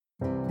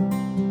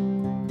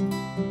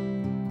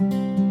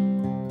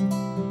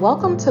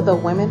Welcome to the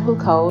Women Who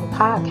Code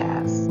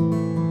podcast.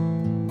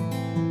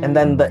 And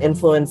then the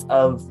influence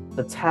of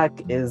the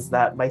tech is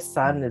that my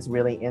son is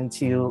really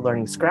into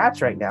learning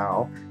Scratch right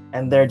now,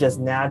 and they're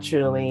just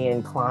naturally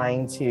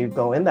inclined to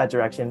go in that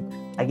direction.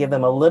 I give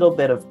them a little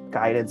bit of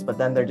guidance, but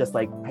then they're just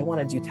like, I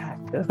want to do tech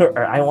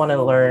or I want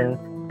to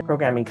learn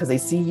programming because they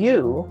see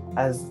you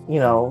as,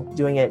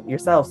 doing it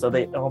yourself. So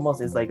they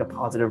almost is like a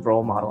positive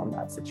role model in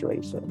that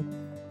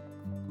situation.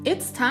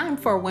 It's time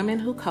for Women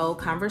Who Code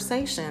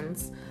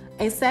Conversations,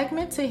 a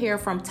segment to hear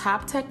from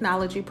top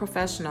technology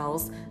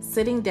professionals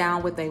sitting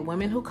down with a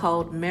Women Who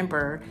Code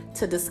member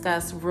to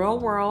discuss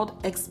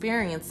real-world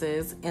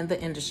experiences in the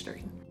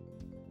industry.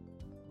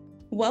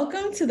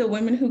 Welcome to the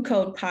Women Who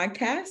Code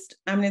podcast.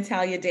 I'm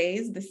Natalia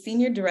Days, the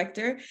Senior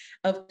Director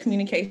of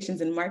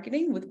Communications and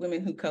Marketing with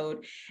Women Who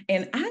Code.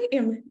 And I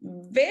am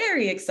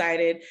very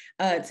excited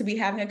to be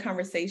having a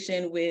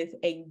conversation with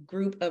a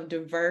group of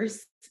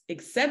diverse,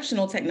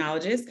 exceptional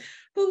technologists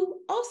who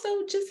also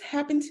just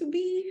happen to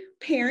be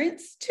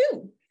parents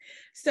too.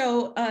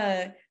 So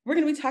we're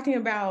going to be talking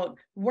about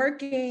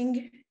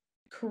working,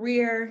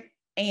 career,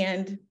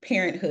 and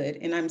parenthood.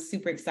 And I'm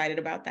super excited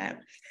about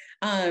that.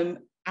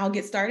 I'll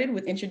get started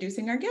with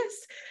introducing our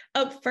guests.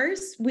 Up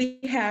first, we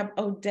have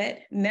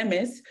Odette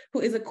Nemes, who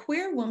is a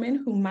queer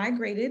woman who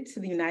migrated to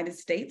the United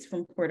States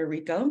from Puerto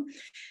Rico.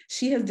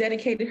 She has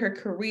dedicated her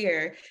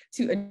career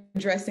to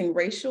addressing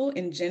racial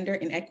and gender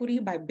inequity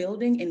by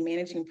building and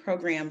managing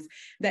programs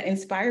that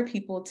inspire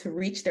people to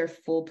reach their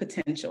full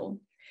potential.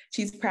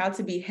 She's proud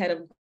to be head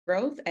of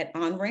growth at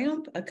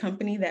OnRamp, a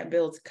company that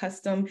builds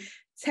custom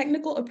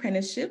technical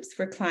apprenticeships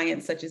for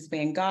clients such as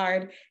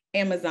Vanguard,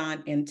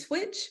 Amazon, and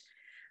Twitch.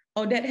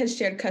 Odette has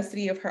shared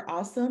custody of her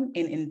awesome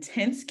and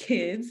intense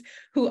kids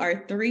who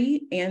are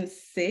 3 and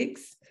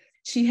 6.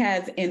 She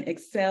has an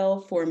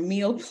Excel for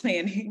meal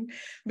planning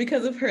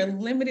because of her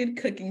limited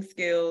cooking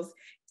skills,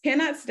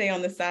 cannot stay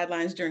on the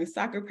sidelines during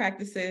soccer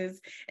practices,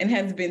 and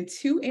has been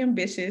too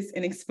ambitious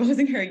in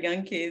exposing her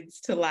young kids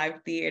to live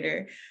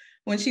theater.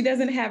 When she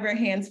doesn't have her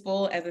hands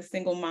full as a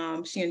single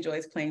mom, she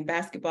enjoys playing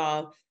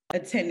basketball,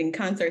 attending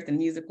concerts and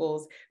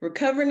musicals,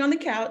 recovering on the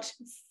couch,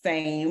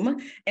 same,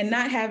 and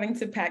not having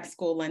to pack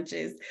school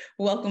lunches.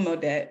 Welcome,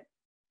 Odette.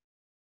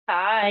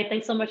 Hi,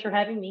 thanks so much for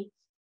having me.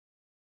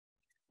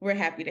 We're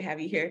happy to have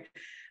you here.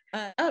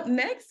 Up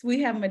next,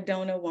 we have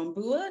Madonna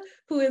Wambua,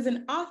 who is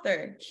an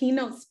author,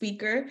 keynote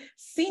speaker,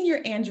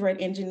 senior Android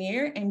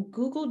engineer, and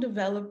Google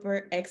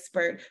developer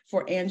expert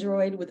for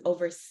Android with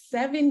over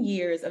 7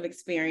 years of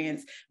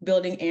experience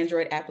building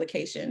Android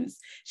applications.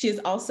 She is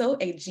also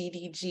a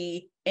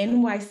GDG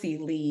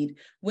NYC lead,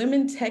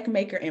 Women Tech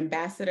Maker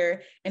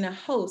ambassador, and a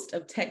host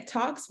of Tech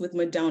Talks with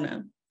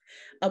Madonna,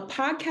 a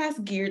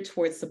podcast geared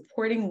towards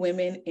supporting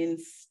women in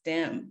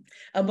STEM.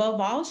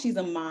 Above all, she's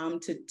a mom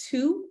to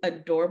 2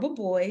 adorable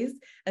boys,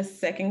 a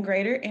 2nd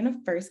grader and a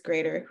 1st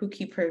grader who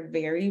keep her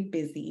very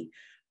busy.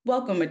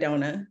 Welcome,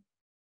 Madonna.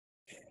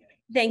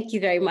 Thank you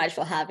very much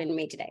for having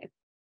me today.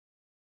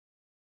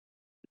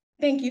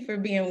 Thank you for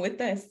being with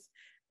us.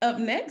 Up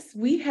next,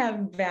 we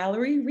have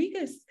Valerie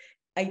Regas,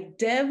 a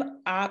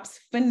DevOps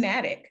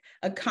fanatic,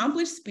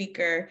 accomplished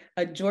speaker,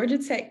 a Georgia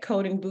Tech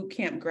coding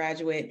bootcamp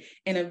graduate,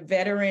 and a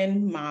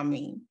veteran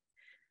mommy.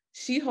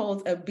 She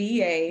holds a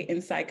BA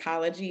in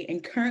psychology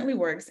and currently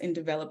works in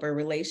developer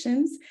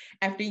relations.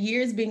 After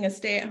years being a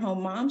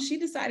stay-at-home mom, she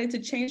decided to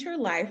change her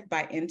life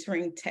by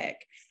entering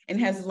tech and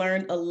has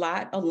learned a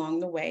lot along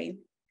the way.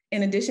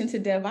 In addition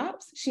to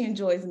DevOps, she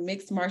enjoys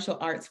mixed martial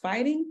arts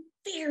fighting,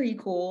 very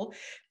cool,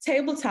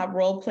 tabletop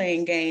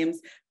role-playing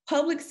games,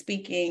 public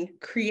speaking,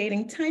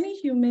 creating tiny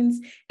humans,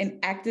 and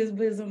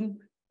activism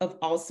of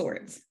all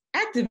sorts.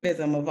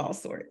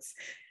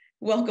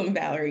 Welcome,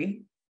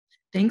 Valerie.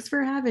 Thanks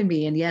for having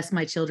me. And yes,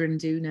 my children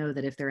do know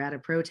that if they're at a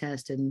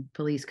protest and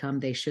police come,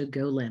 they should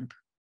go limp.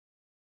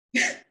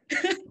 I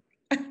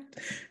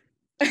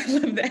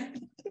love that.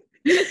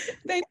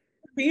 Thanks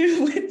for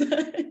being with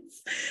us.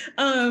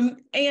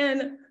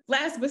 And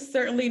last but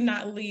certainly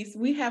not least,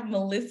 we have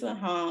Melissa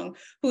Hong,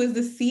 who is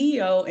the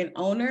CEO and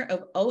owner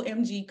of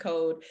OMG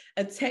Code,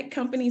 a tech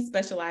company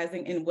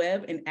specializing in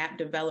web and app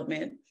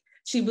development.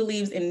 She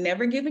believes in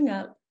never giving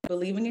up,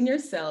 believing in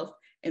yourself,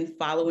 and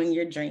following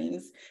your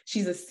dreams.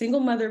 She's a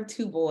single mother of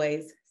 2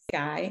 boys,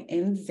 Sky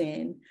and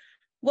Zen.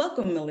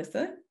 Welcome,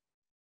 Melissa.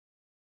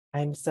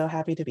 I'm so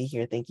happy to be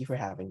here. Thank you for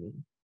having me.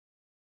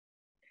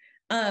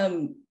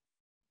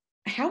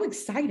 How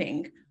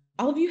exciting.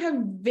 All of you have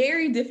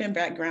very different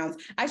backgrounds.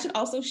 I should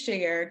also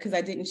share, because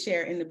I didn't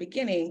share in the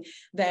beginning,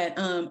 that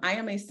I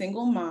am a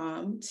single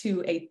mom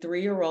to a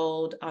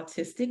 3-year-old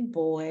autistic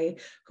boy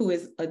who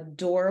is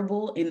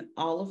adorable in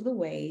all of the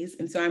ways.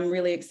 And so I'm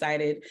really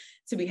excited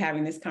to be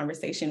having this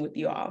conversation with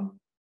you all.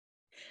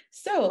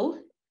 So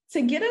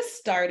to get us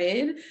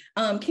started,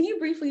 can you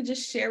briefly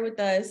just share with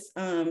us,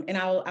 and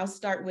let's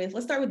start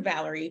with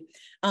Valerie,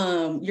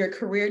 your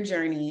career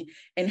journey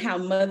and how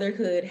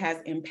motherhood has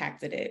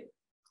impacted it?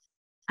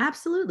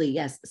 Absolutely,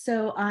 yes.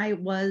 So I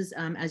was,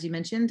 as you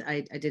mentioned,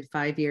 I did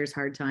 5 years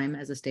hard time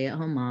as a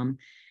stay-at-home mom.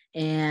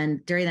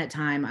 And during that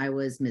time, I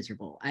was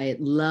miserable. I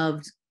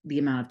loved the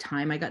amount of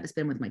time I got to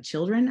spend with my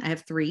children. I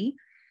have three.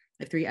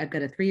 I've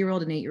got a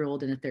 3-year-old, an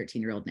 8-year-old, and a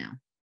 13-year-old now.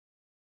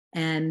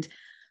 And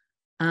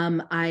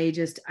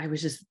I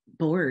was just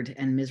bored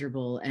and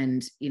miserable.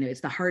 And,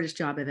 it's the hardest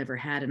job I've ever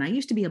had. And I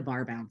used to be a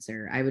bar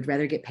bouncer. I would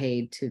rather get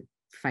paid to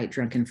fight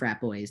drunken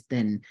frat boys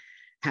than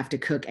have to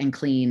cook and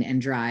clean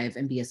and drive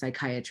and be a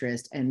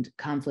psychiatrist and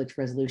conflict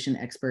resolution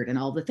expert and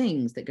all the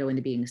things that go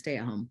into being a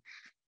stay-at-home.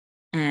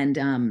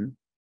 And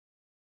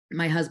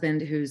my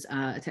husband, who's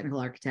a technical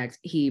architect,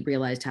 he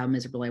realized how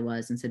miserable I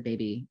was and said,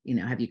 baby,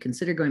 have you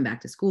considered going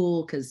back to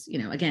school? Because,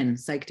 again,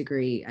 psych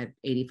degree, I have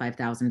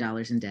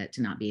 $85,000 in debt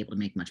to not be able to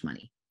make much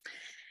money.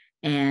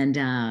 And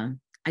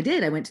I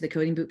did. I went to the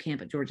coding boot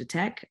camp at Georgia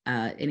Tech.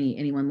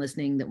 Anyone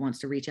listening that wants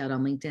to reach out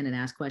on LinkedIn and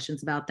ask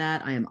questions about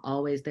that, I am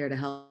always there to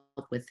help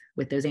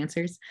with those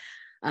answers.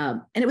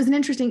 And it was an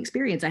interesting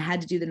experience. I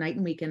had to do the night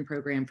and weekend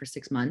program for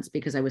 6 months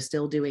because I was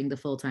still doing the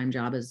full-time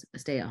job as a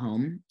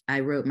stay-at-home.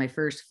 I wrote my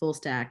first full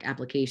stack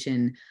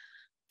application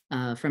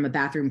from a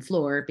bathroom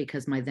floor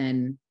because my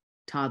then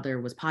toddler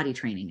was potty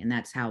training, and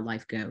that's how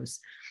life goes.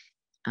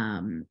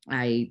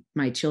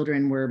 My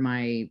children were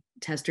my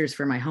testers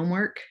for my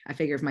homework. I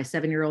figure if my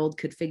 7-year-old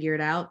could figure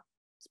it out,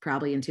 it's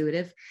probably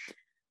intuitive.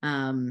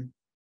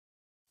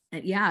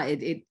 And yeah,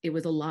 it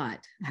was a lot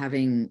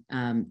having,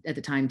 at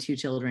the time, 2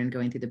 children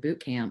going through the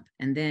boot camp.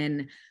 And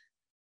then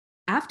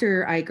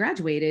after I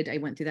graduated, I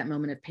went through that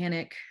moment of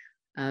panic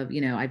of,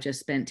 I've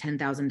just spent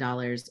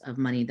 $10,000 of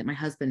money that my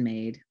husband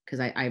made because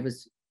I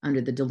was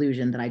under the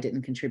delusion that I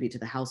didn't contribute to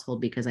the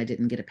household because I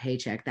didn't get a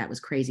paycheck. That was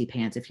crazy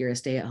pants. If you're a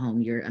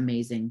stay-at-home, you're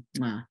amazing.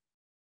 Mwah.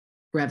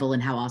 Revel in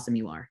how awesome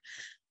you are.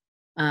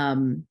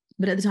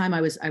 But at the time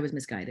I was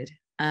misguided.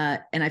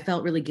 And I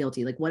felt really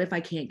guilty. Like, what if I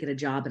can't get a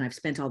job and I've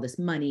spent all this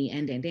money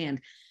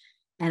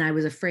and I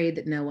was afraid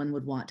that no one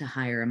would want to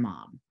hire a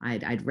mom.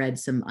 I'd read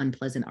some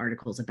unpleasant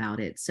articles about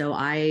it. So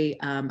I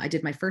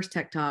did my first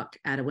tech talk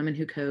at a Women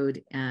Who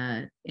Code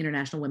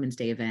International Women's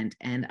Day event.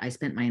 And I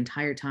spent my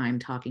entire time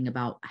talking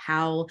about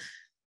how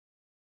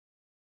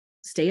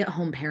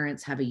stay-at-home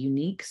parents have a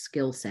unique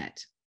skill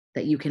set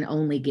that you can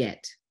only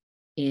get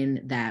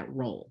in that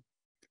role,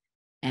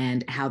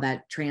 and how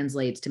that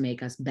translates to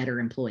make us better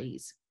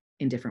employees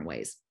in different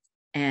ways.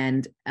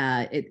 And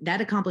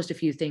that accomplished a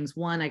few things.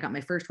 One, I got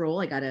my first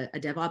role. I got a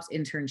DevOps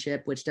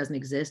internship, which doesn't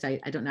exist. I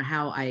don't know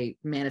how I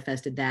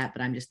manifested that,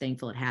 but I'm just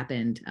thankful it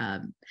happened.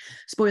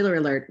 Spoiler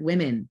alert,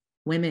 women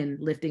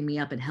lifting me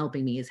up and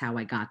helping me is how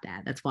I got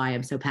that. That's why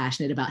I'm so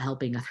passionate about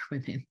helping other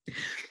women.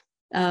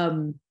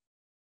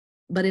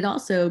 But it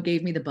also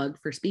gave me the bug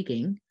for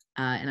speaking.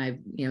 And I've,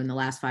 in the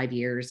last 5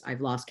 years,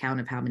 I've lost count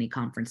of how many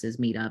conferences,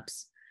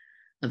 meetups,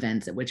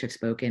 events at which I've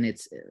spoken.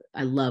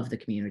 I love the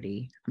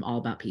community. I'm all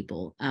about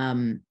people.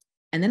 And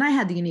then I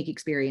had the unique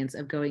experience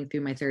of going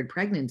through my 3rd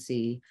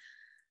pregnancy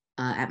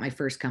at my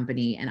first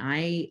company. And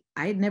I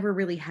had never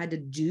really had to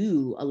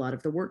do a lot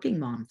of the working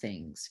mom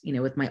things.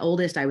 With my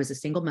oldest, I was a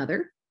single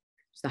mother.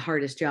 It's the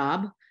hardest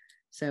job.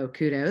 So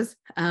kudos.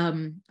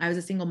 I was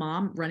a single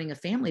mom running a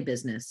family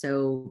business.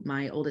 So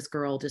my oldest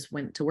girl just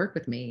went to work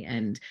with me.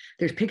 And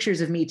there's pictures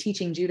of me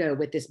teaching judo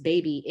with this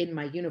baby in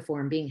my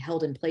uniform being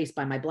held in place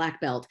by my black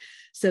belt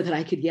so that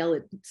I could yell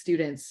at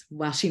students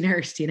while she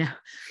nursed, And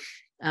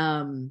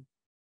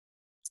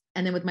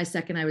then with my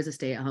second, I was a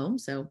stay-at-home.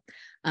 So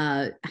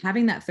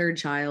having that 3rd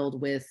child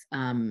with,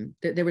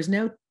 there was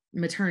no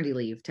maternity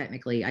leave,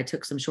 technically. I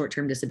took some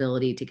short-term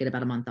disability to get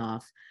about a month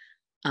off.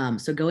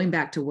 So going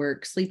back to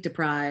work, sleep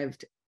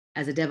deprived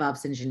as a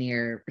DevOps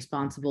engineer,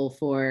 responsible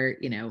for,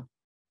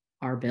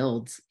 our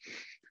builds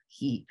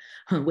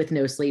with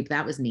no sleep,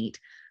 that was neat.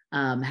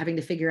 Having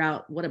to figure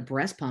out what a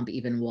breast pump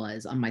even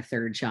was on my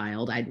 3rd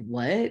child. I'd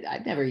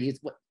never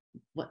used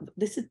what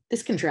this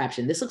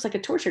contraption. This looks like a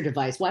torture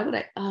device. Why would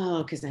I?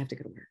 Oh, because I have to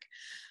go to work.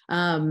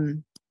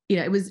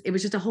 It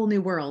was just a whole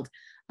new world.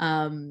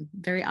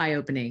 Very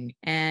eye-opening.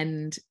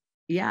 And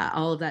yeah,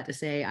 all of that to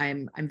say,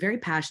 I'm very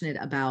passionate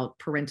about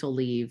parental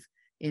leave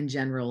in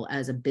general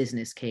as a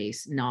business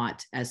case,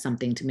 not as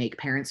something to make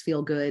parents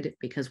feel good.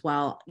 Because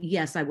while,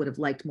 yes, I would have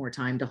liked more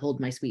time to hold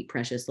my sweet,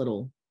 precious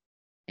little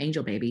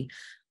angel baby,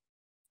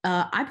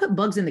 I put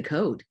bugs in the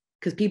code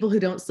because people who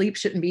don't sleep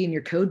shouldn't be in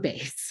your code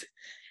base.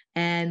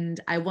 And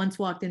I once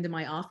walked into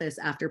my office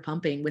after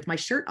pumping with my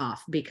shirt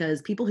off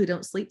because people who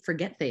don't sleep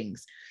forget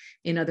things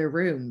in other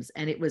rooms.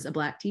 And it was a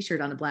black t-shirt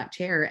on a black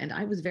chair. And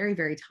I was very,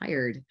 very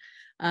tired.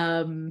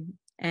 And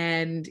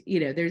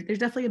there's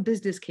definitely a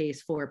business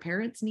case for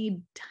parents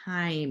need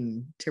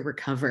time to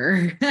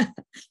recover.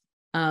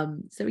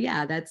 So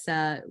yeah, that's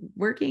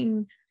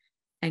working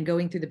and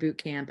going through the boot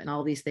camp and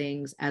all these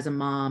things as a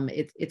mom.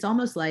 It's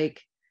almost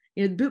like,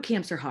 boot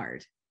camps are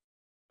hard.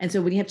 And so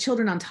when you have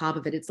children on top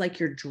of it, it's like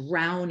you're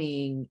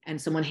drowning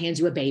and someone hands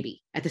you a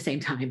baby at the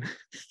same time.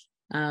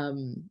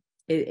 My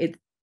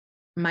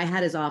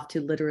hat is off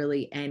to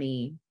literally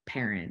any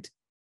parent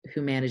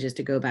who manages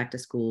to go back to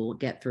school,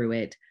 get through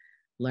it,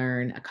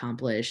 learn,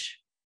 accomplish,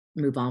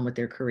 move on with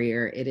their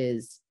career. It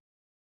is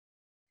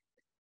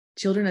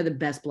children are the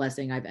best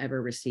blessing I've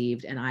ever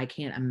received, and I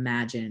can't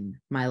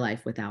imagine my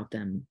life without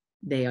them.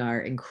 They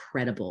are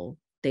incredible.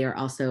 They are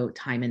also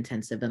time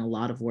intensive and a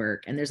lot of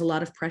work, and there's a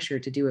lot of pressure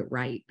to do it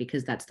right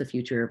because that's the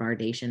future of our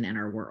nation and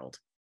our world.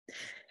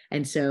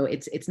 And so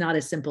it's not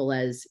as simple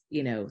as,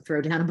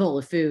 throw down a bowl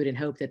of food and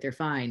hope that they're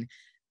fine.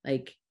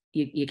 Like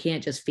you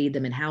can't just feed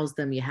them and house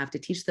them. You have to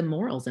teach them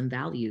morals and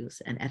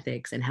values and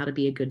ethics and how to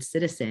be a good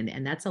citizen.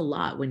 And that's a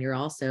lot when you're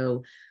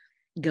also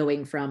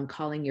going from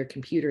calling your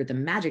computer the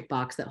magic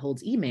box that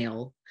holds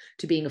email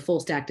to being a full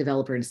stack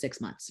developer in 6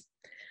 months.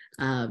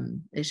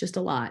 It's just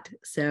a lot.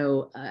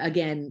 So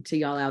again, to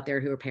y'all out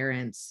there who are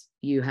parents,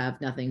 you have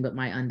nothing but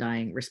my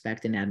undying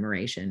respect and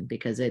admiration,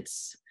 because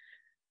it's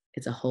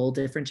a whole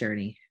different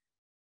journey.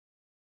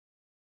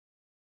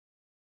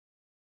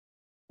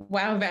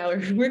 Wow,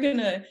 Valerie, we're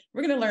gonna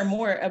learn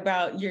more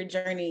about your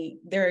journey.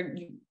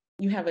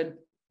 You have a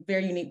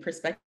very unique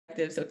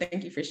perspective, so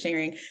thank you for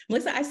sharing.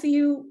 Melissa, I see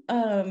you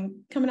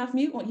coming off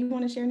mute. You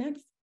want to share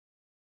next?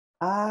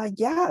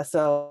 Yeah.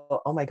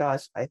 So, oh my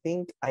gosh, I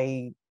think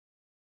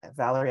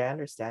Valerie, I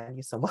understand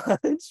you so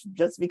much,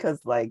 just because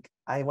like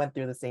I went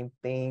through the same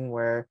thing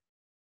where,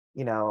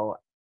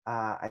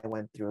 I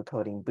went through a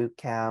coding boot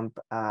camp,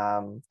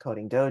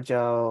 coding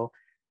dojo.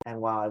 And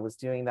while I was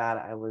doing that,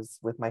 I was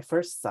with my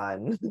first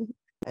son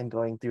and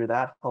going through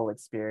that whole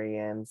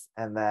experience.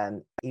 And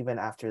then even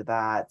after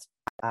that,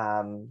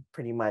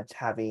 pretty much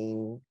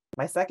having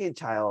my second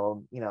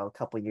child, a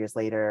couple of years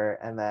later.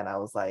 And then I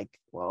was like,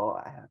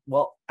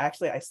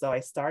 I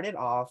started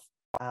off,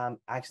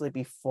 actually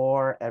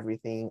before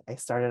everything, I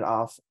started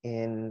off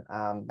in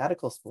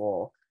medical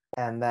school.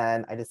 And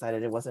then I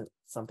decided it wasn't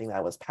something that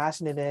I was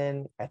passionate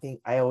in. I think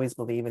I always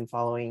believe in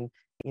following,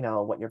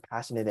 what you're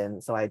passionate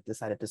in. So I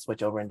decided to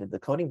switch over and did the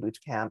coding boot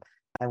camp.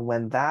 And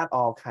when that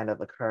all kind of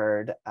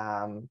occurred,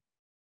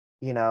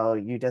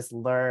 you just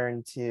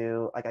learn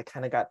to, like, I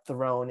kind of got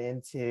thrown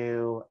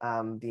into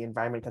the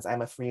environment because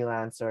I'm a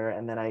freelancer,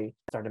 and then I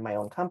started my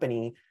own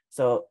company.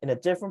 So in a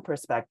different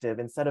perspective,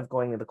 instead of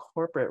going the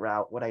corporate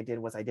route, what I did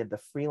was I did the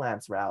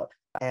freelance route,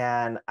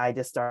 and I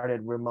just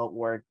started remote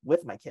work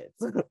with my kids.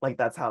 Like,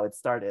 that's how it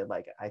started.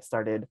 Like, I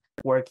started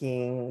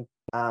working,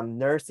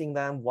 nursing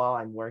them while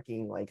I'm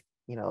working, like,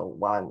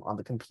 while I'm on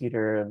the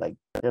computer, like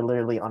they're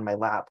literally on my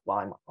lap while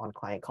I'm on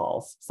client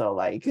calls. So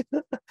like,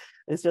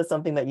 it's just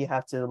something that you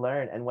have to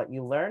learn. And what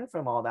you learn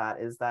from all that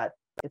is that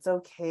it's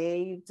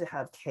okay to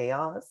have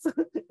chaos.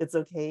 It's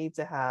okay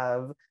to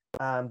have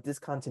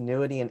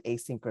discontinuity and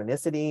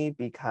asynchronicity,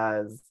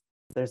 because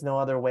there's no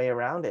other way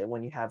around it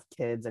when you have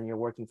kids and you're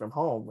working from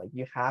home. Like,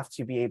 you have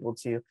to be able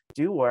to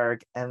do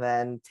work and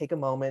then take a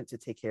moment to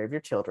take care of your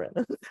children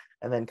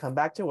and then come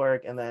back to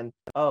work, and then,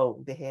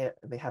 oh, they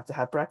have to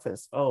have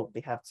breakfast. Oh,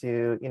 they have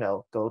to,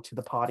 go to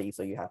the potty,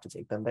 so you have to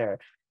take them there.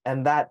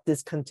 And that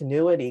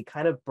discontinuity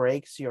kind of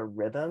breaks your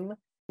rhythm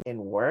in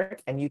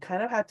work, and you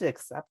kind of have to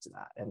accept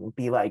that and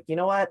be like, you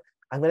know what,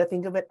 I'm going to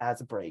think of it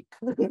as a break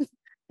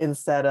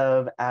instead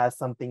of as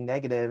something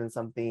negative and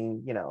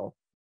something,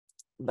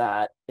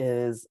 that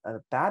is a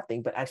bad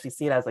thing, but actually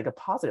see it as like a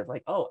positive,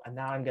 like, oh, and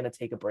now I'm going to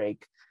take a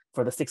break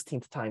for the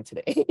 16th time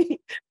today,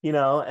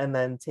 and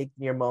then take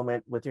your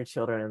moment with your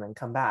children and then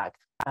come back.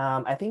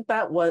 I think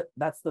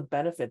that's the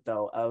benefit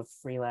though of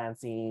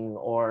freelancing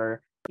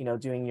or,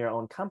 doing your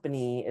own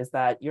company, is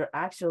that you're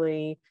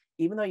actually,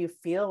 even though you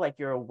feel like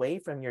you're away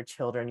from your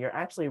children, you're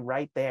actually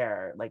right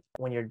there. Like,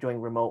 when you're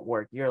doing remote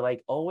work, you're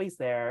like always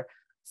there.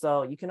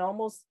 So you can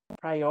almost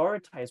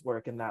prioritize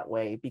work in that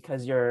way,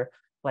 because you're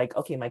like,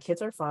 okay, my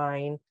kids are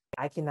fine.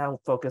 I can now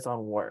focus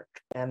on work.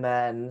 And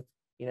then,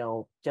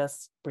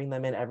 just bring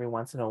them in every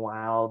once in a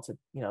while to,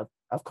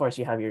 of course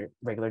you have your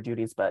regular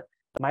duties, but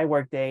my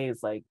work day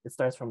is like, it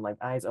starts from like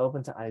eyes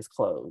open to eyes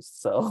closed.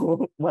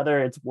 So whether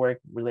it's work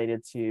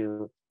related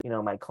to,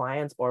 my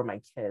clients or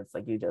my kids,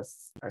 like, you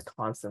just are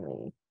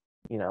constantly,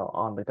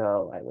 on the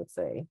go, I would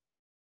say.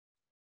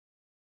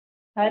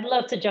 I'd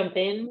love to jump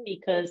in,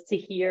 because to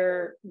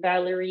hear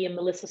Valerie and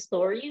Melissa's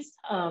stories,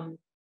 I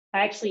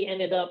actually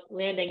ended up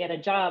landing at a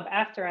job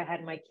after I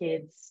had my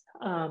kids,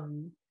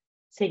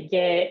 to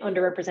get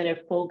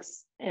underrepresented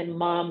folks and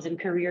moms and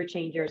career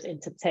changers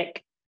into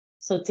tech.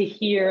 So to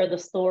hear the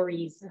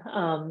stories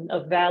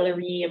of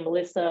Valerie and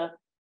Melissa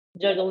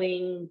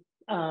juggling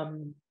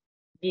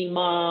being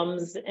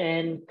moms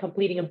and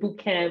completing a boot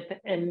camp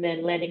and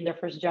then landing their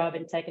first job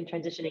in tech and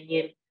transitioning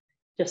in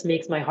just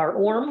makes my heart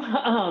warm.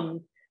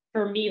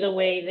 For me, the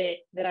way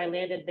that I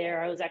landed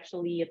there, I was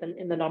actually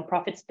in the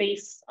nonprofit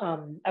space.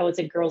 I was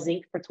at Girls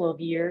Inc. for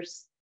 12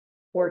 years,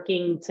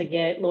 working to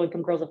get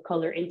low-income girls of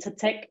color into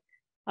tech,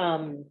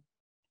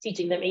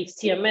 teaching them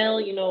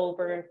HTML,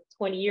 over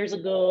 20 years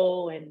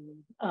ago, and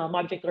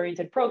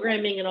object-oriented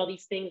programming and all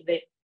these things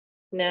that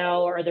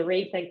now are the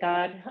rave, thank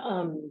God.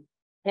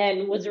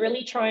 And was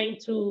really trying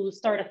to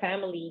start a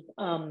family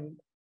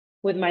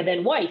with my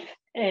then wife,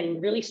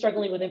 and really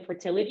struggling with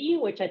infertility,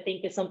 which I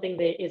think is something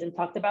that isn't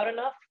talked about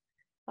enough.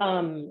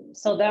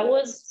 So that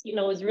was, it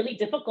was really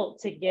difficult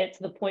to get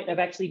to the point of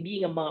actually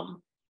being a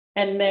mom.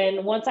 And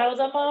then once I was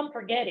a mom,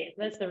 forget it.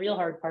 That's the real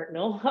hard part,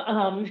 no?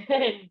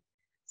 And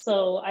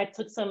so I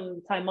took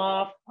some time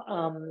off.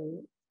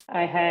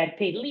 I had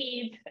paid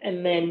leave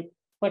and then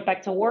went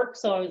back to work.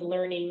 So I was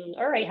learning,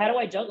 all right, how do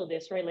I juggle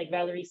this, right? Like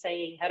Valerie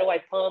saying, how do I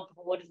pump?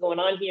 What is going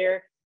on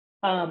here?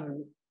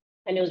 And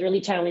it was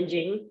really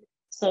challenging.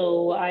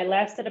 So I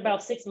lasted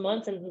about 6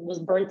 months and was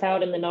burnt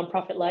out in the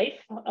nonprofit life,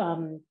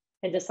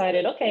 and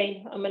decided,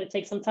 okay, I'm going to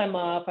take some time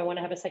off. I want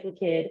to have a second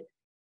kid.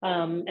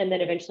 And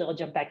then eventually I'll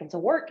jump back into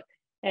work.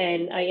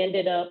 And I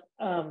ended up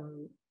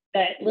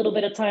that little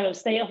bit of time of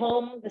stay at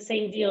home, the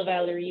same deal,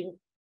 Valerie,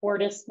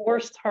 worst,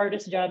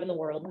 hardest job in the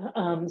world.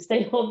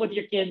 Stay home with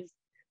your kids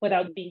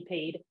without being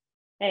paid.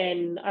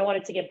 And I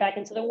wanted to get back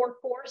into the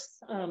workforce.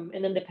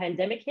 And then the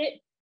pandemic hit.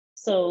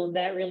 So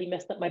that really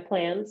messed up my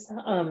plans.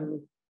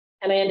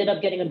 And I ended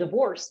up getting a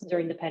divorce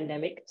during the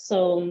pandemic.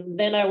 So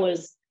then I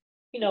was,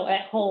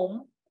 at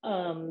home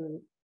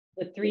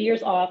with 3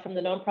 years off from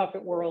the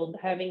nonprofit world,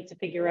 having to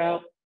figure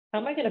out, how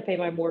am I going to pay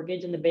my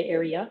mortgage in the Bay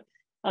Area?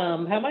 How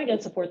am I going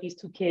to support these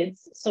 2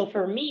 kids? So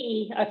for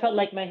me, I felt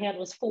like my hand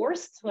was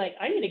forced. Like,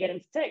 I need to get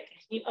into tech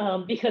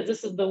because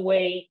this is the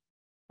way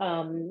that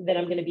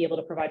I'm going to be able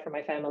to provide for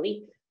my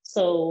family.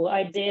 So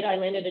I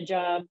landed a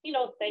job,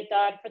 thank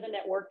God for the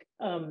network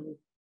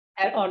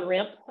at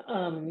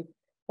OnRamp,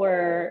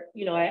 where,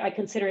 I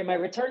consider it my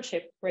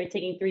returnship, right?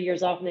 Taking 3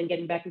 years off and then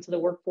getting back into the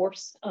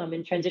workforce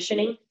and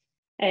transitioning.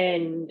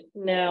 And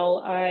now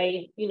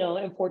I,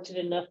 am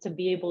fortunate enough to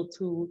be able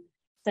to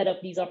set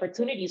up these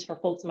opportunities for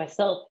folks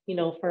myself,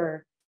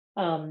 for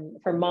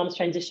moms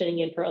transitioning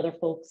in, for other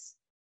folks.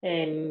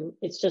 And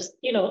it's just,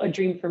 a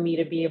dream for me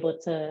to be able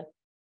to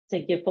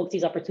give folks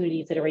these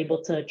opportunities that are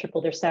able to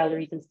triple their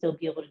salaries and still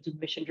be able to do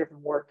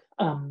mission-driven work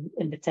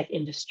in the tech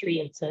industry,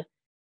 and to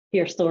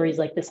hear stories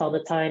like this all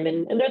the time.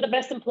 And they're the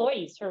best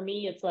employees. For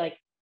me, it's like,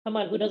 come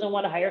on, who doesn't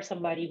want to hire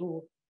somebody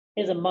who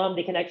is a mom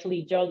that can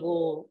actually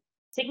juggle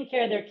taking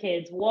care of their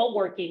kids while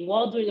working,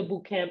 while doing a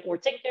boot camp, or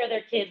taking care of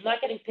their kids,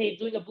 not getting paid,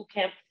 doing a boot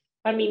camp.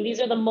 I mean,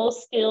 these are the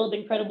most skilled,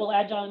 incredible,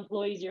 agile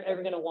employees you're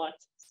ever going to want.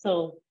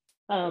 So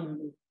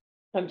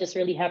I'm just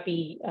really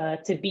happy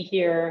to be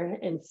here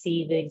and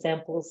see the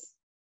examples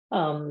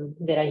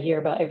that I hear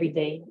about every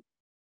day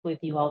with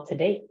you all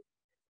today.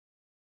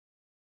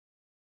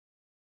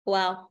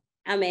 Wow.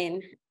 I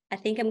mean, I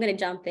think I'm going to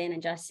jump in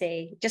and just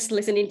say, just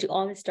listening to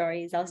all the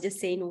stories, I was just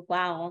saying,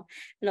 wow.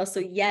 And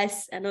also,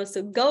 yes. And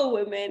also, go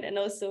women. And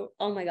also,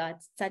 oh my God,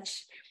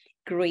 such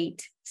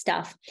great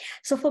stuff.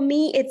 So for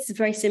me, it's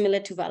very similar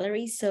to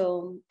Valerie.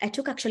 So I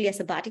took actually a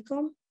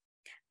sabbatical,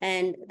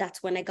 and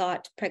that's when I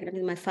got pregnant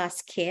with my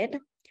first kid.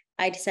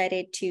 I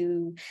decided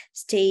to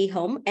stay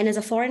home. And as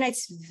a foreigner,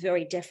 it's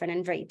very different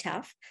and very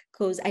tough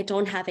because I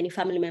don't have any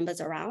family members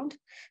around.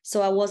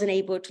 So I wasn't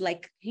able to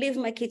leave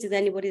my kids with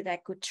anybody that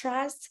I could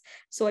trust.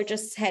 So I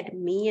just had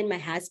me and my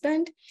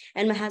husband.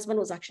 And my husband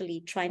was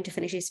actually trying to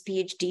finish his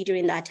PhD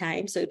during that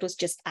time. So it was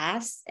just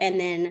us and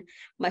then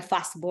my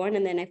firstborn.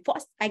 And then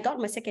I got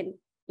my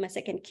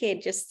second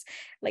kid just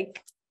I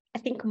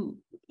think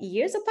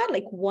years apart,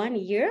 1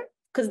 year,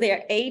 because they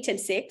are 8 and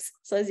 6.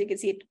 So as you can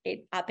see,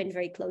 it happened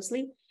very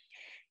closely.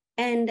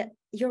 And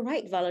you're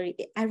right, Valerie,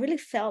 I really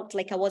felt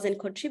like I wasn't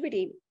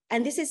contributing.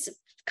 And this is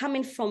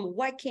coming from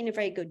working a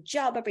very good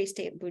job, a very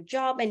stable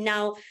job. And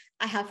now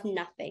I have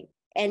nothing.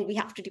 And we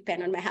have to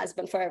depend on my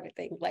husband for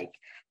everything,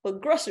 for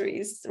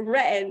groceries,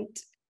 rent.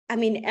 I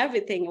mean,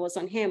 everything was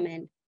on him.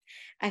 And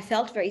I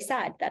felt very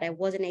sad that I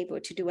wasn't able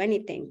to do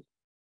anything.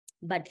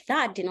 But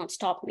that did not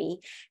stop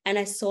me. And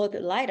I saw the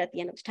light at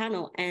the end of the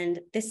tunnel. And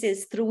this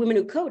is through Women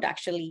Who Code,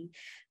 actually,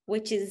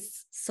 which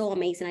is so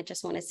amazing. I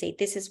just want to say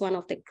this is one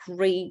of the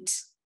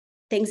great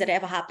things that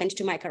ever happened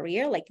to my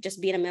career, just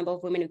being a member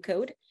of Women Who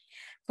Code.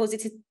 Because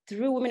it's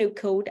through Women Who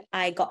Code,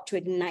 I got to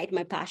ignite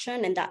my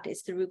passion. And that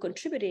is through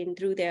contributing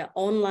through their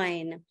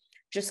online,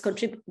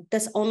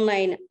 this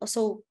online.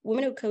 So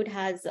Women Who Code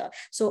has,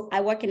 so I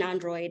work in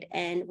Android,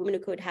 and Women Who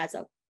Code has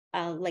a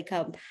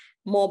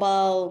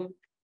mobile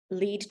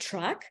lead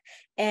track,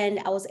 and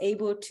I was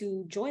able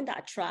to join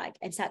that track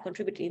and start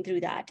contributing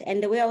through that.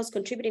 And the way I was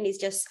contributing is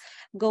just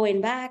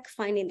going back,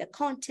 finding the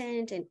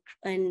content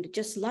and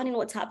just learning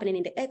what's happening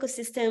in the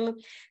ecosystem,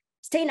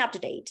 staying up to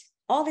date.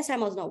 All this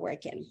time I was not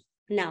working.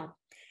 Now,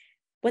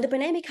 when the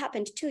pandemic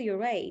happened too, you're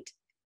right,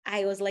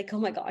 I was like, oh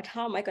my God,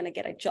 how am I going to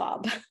get a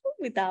job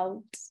I've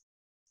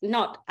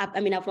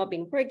not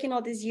been working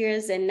all these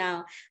years, and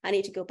now I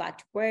need to go back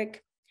to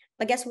work.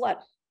 But guess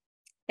what?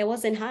 It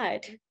wasn't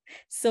hard.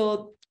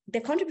 So the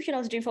contribution I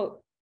was doing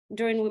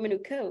during Women Who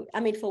Code,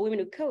 for Women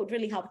Who Code,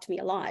 really helped me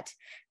a lot,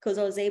 because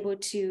I was able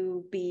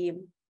to be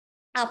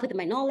up with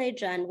my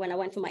knowledge. And when I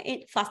went for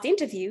my first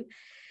interview,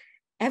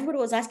 everybody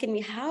was asking me,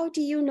 how do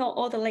you know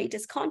all the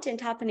latest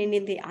content happening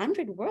in the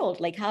Android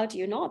world? How do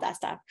you know that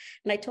stuff?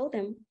 And I told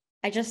them,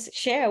 I just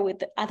share with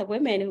the other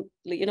women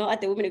who, at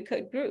the Women Who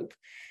Code group.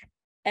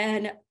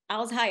 And I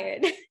was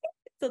hired.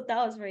 So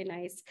that was very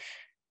nice.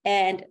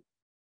 And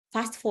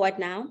fast forward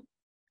now,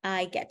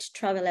 I get to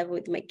travel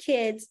everywhere with my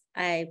kids.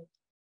 I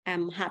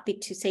am happy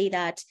to say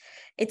that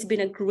it's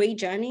been a great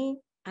journey.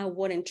 I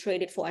wouldn't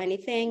trade it for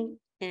anything.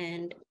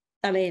 And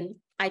I mean,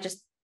 I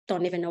just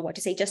don't even know what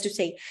to say. Just to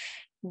say,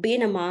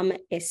 being a mom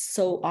is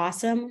so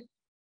awesome.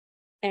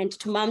 And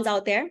to moms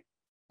out there,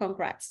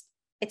 congrats.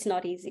 It's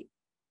not easy.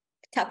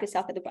 Tap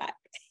yourself at the back.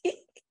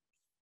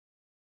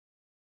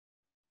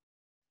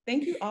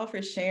 Thank you all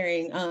for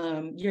sharing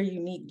your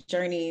unique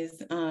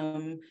journeys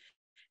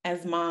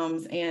as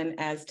moms and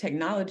as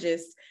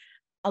technologists.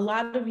 A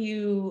lot of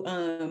you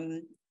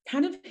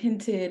kind of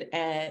hinted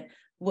at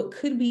what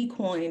could be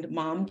coined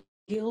mom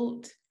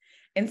guilt.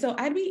 And so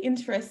I'd be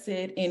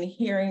interested in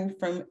hearing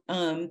from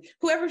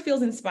whoever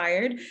feels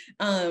inspired.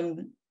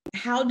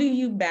 How do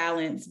you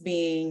balance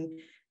being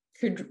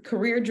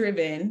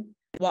career-driven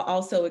while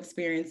also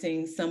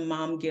experiencing some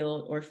mom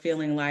guilt or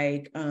feeling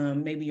like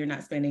maybe you're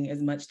not spending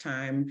as much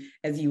time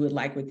as you would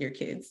like with your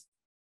kids?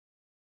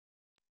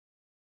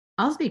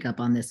 I'll speak up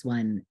on this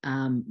one.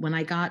 When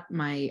I got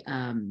my,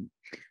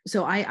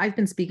 I've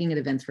been speaking at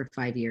events for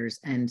 5 years,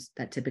 and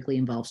that typically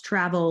involves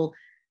travel.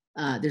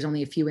 There's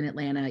only a few in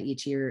Atlanta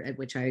each year at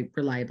which I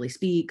reliably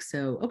speak.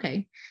 So,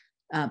 okay.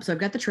 So I've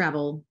got the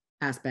travel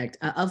aspect.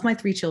 Of my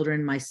 3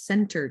 children, my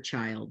center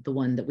child, the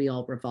one that we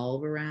all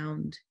revolve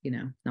around,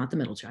 not the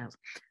middle child,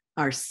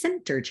 our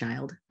center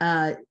child,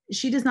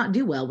 she does not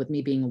do well with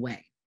me being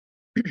away.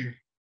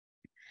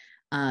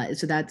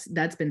 So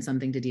that's been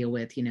something to deal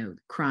with,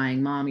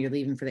 crying, Mom, you're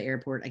leaving for the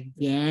airport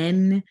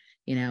again,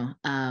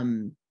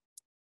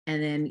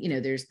 and then,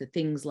 there's the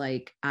things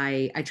like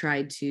I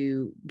tried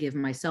to give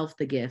myself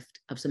the gift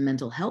of some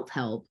mental health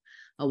help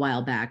a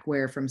while back,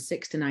 where from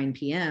 6 to 9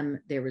 p.m.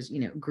 there was,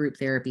 group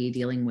therapy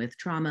dealing with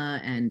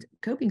trauma and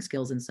coping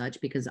skills and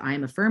such, because I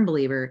am a firm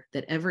believer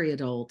that every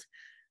adult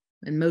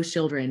and most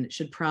children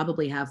should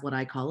probably have what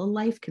I call a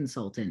life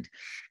consultant.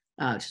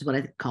 Which is what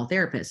I call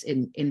therapists.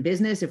 In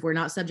business, if we're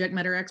not subject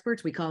matter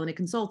experts, we call in a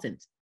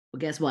consultant. Well,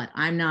 guess what?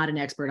 I'm not an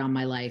expert on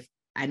my life.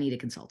 I need a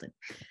consultant.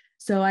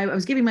 So I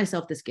was giving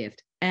myself this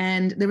gift,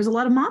 and there was a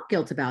lot of mom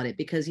guilt about it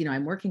because,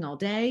 I'm working all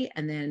day,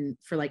 and then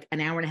for like an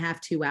hour and a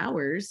half, 2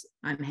 hours,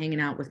 I'm hanging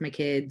out with my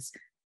kids,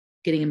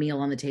 getting a meal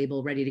on the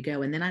table, ready to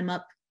go. And then I'm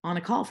up on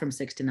a call from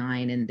 6 to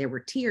 9, and there were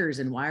tears.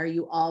 And why are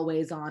you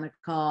always on a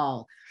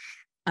call?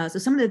 So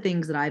some of the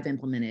things that I've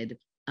implemented,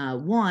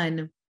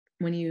 one,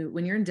 when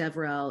you're in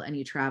DevRel and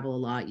you travel a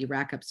lot, you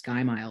rack up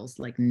Sky Miles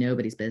like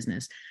nobody's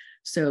business.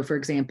 So for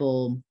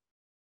example,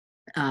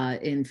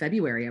 in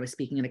February, I was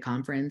speaking at a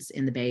conference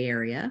in the Bay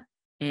Area,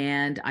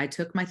 and I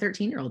took my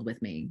 13-year-old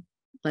with me,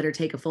 let her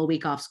take a full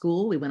week off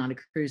school. We went on a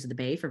cruise to the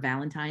Bay for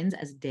Valentine's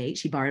as a date.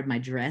 She borrowed my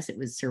dress. It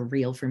was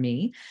surreal for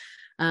me.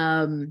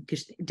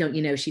 Because don't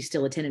you know, she's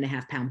still a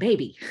 10.5-pound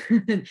baby,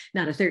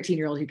 not a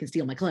 13-year-old who can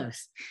steal my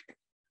clothes.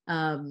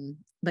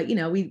 But,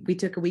 we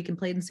took a week and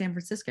played in San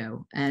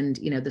Francisco, and,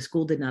 the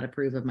school did not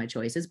approve of my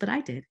choices, but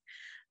I did.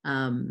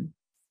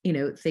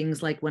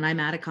 Things like when I'm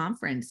at a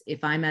conference,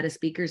 if I'm at a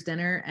speaker's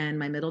dinner and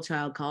my middle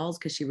child calls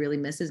because she really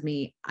misses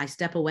me, I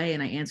step away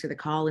and I answer the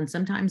call. And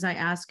sometimes I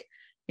ask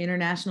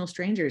international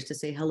strangers to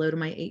say hello to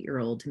my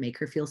 8-year-old to make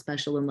her feel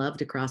special and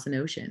loved across an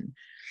ocean.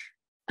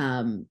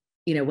 When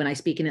I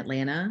speak in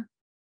Atlanta,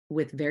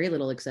 with very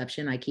little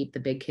exception, I keep the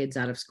big kids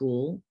out of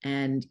school.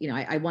 And,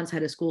 I once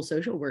had a school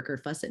social worker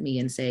fuss at me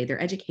and say,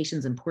 their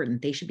education's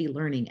important. They should be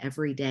learning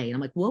every day. And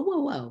I'm like, whoa,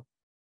 whoa, whoa.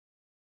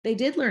 They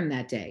did learn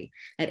that day.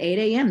 At 8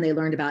 a.m., they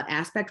learned about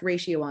aspect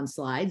ratio on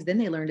slides. Then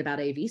they learned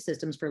about AV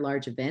systems for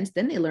large events.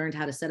 Then they learned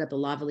how to set up a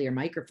lavalier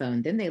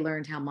microphone. Then they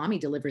learned how mommy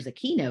delivers a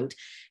keynote.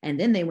 And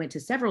then they went to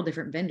several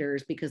different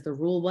vendors because the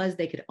rule was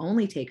they could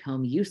only take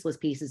home useless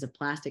pieces of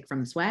plastic from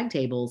the swag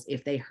tables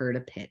if they heard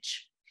a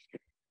pitch.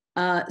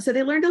 So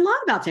they learned a lot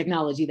about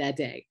technology that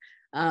day.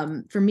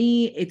 For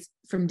me, it's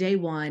from day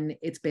one,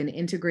 it's been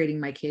integrating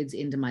my kids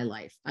into my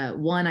life.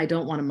 One, I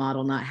don't want to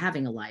model not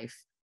having a life,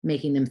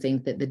 making them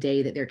think that the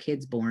day that their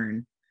kid's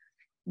born,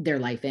 their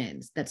life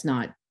ends. That's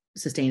not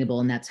sustainable.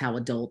 And that's how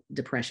adult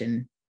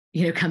depression,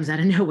 comes out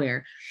of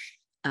nowhere.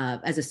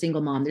 As a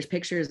single mom, there's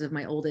pictures of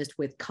my oldest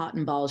with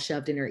cotton balls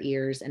shoved in her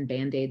ears and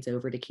Band-Aids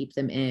over to keep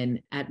them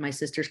in at my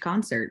sister's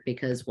concert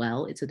because,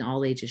 well, it's an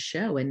all ages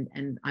show.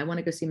 And I want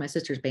to go see my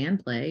sister's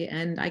band play,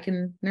 and I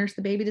can nurse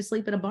the baby to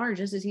sleep at a bar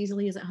just as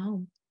easily as at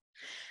home.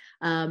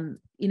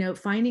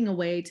 Finding a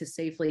way to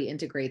safely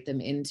integrate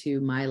them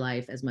into my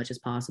life as much as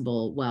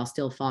possible while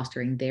still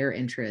fostering their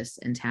interests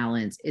and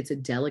talents. It's a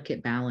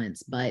delicate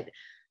balance, but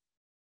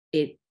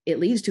it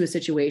leads to a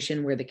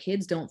situation where the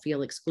kids don't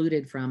feel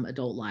excluded from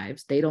adult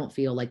lives. They don't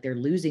feel like they're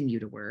losing you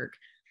to work,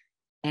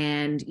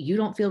 and you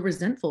don't feel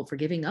resentful for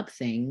giving up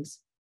things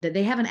that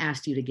they haven't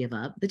asked you to give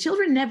up. The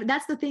children never,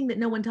 that's the thing that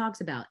no one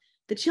talks about.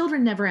 The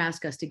children never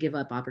ask us to give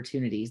up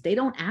opportunities. They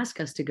don't ask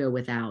us to go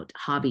without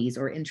hobbies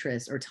or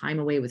interests or time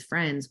away with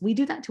friends. We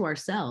do that to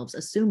ourselves,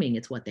 assuming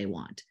it's what they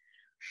want.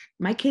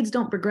 My kids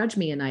don't begrudge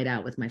me a night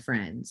out with my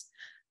friends,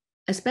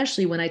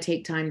 especially when I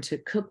take time to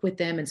cook with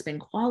them and spend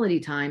quality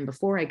time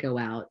before I go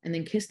out, and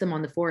then kiss them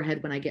on the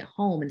forehead when I get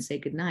home and say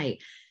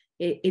goodnight.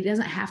 It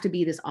doesn't have to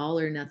be this all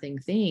or nothing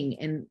thing.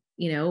 And,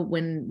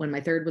 when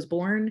my third was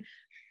born,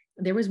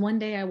 there was one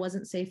day I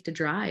wasn't safe to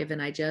drive,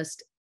 and I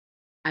just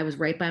I was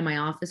right by my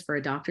office for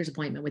a doctor's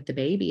appointment with the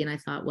baby. And I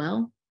thought,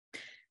 well,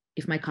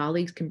 if my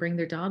colleagues can bring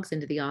their dogs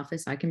into the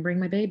office, I can bring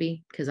my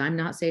baby, because I'm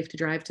not safe to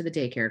drive to the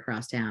daycare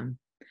across town.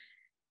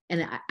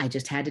 And I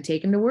just had to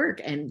take him to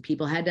work, and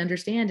people had to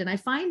understand. And I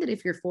find that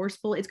if you're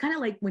forceful, it's kind of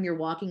like when you're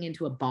walking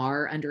into a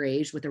bar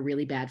underage with a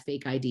really bad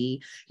fake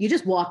ID, you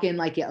just walk in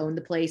like you own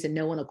the place and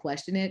no one will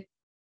question it.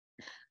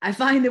 I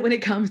find that when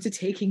it comes to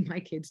taking my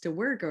kids to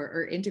work,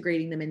 or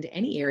integrating them into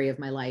any area of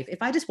my life,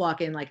 if I just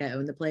walk in like I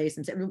own the place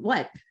and say,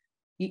 what?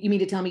 You mean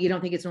to tell me you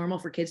don't think it's normal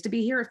for kids to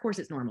be here? Of course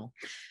it's normal.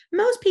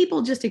 Most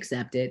people just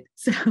accept it.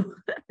 So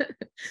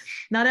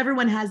not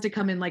everyone has to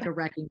come in like a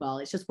wrecking ball.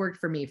 It's just worked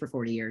for me for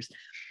 40 years.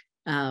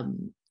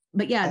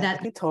 But yeah,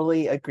 I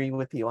totally agree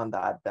with you on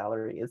that,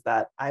 Valerie, is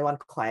that I'm on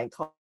client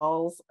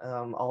calls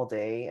all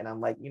day, and I'm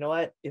like, you know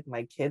what, if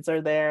my kids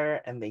are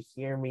there and they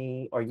hear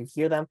me or you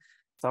hear them,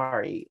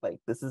 sorry, like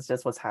this is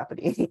just what's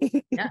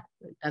happening. Yeah,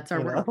 that's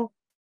our work.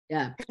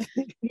 Yeah.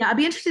 I'd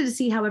be interested to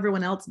see how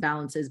everyone else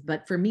balances,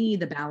 but for me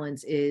the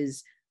balance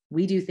is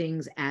we do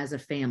things as a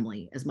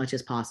family as much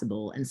as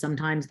possible. And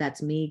sometimes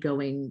that's me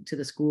going to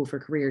the school for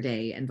career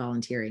day and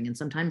volunteering. And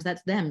sometimes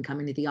that's them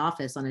coming to the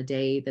office on a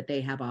day that they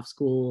have off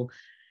school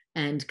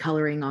and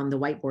coloring on the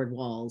whiteboard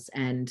walls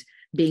and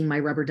being my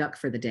rubber duck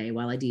for the day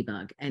while I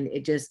debug. And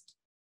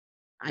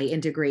I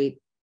integrate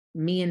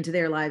me into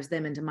their lives,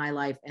 them into my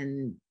life,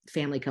 and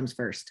family comes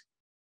first.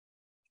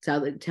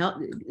 So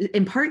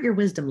impart your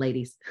wisdom,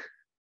 ladies.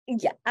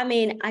 Yeah, I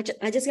mean, I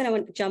just gonna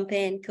want to jump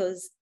in,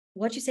 because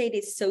what you said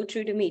is so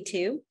true to me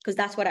too, because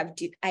that's what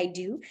I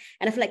do.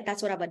 And I feel like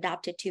that's what I've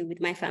adapted to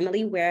with my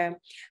family, where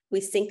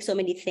we sync so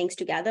many things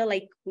together.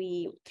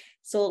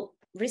 So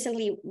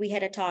recently we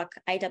had a talk,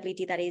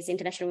 IWD, that is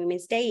International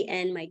Women's Day,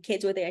 and my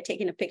kids were there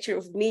taking a picture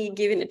of me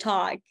giving a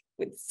talk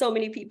with so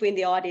many people in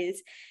the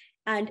audience.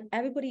 And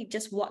everybody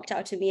just walked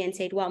out to me and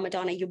said, wow,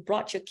 Madonna, you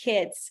brought your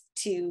kids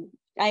to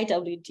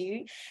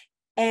IWD.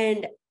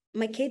 And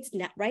my kids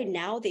right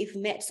now, they've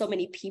met so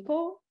many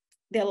people.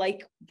 They're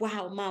like,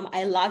 wow, mom,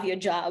 I love your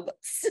job.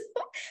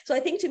 So I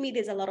think to me,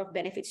 there's a lot of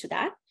benefits to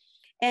that.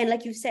 And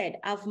like you said,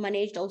 I've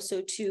managed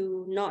also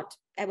to not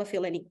ever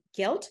feel any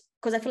guilt,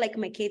 because I feel like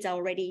my kids are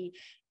already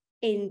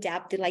in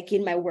depth, like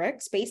in my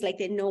workspace, like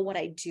they know what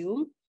I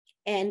do.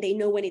 And they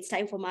know when it's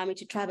time for mommy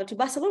to travel to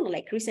Barcelona.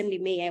 Like recently,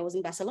 May, I was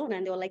in Barcelona,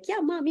 and they were like, yeah,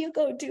 mom, you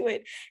go do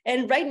it.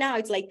 And right now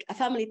it's like a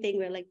family thing.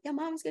 We're like, yeah,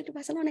 mom's going to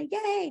Barcelona.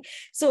 Yay.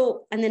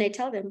 So, and then I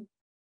tell them,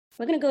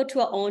 we're going to go to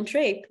our own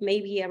trip,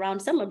 maybe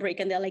around summer break.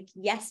 And they're like,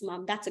 yes,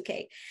 mom, that's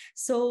okay.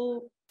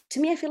 So to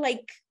me, I feel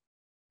like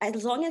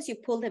as long as you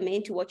pull them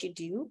into what you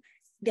do,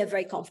 they're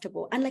very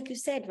comfortable. And like you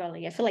said,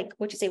 Valerie, I feel like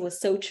what you say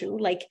was so true.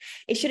 Like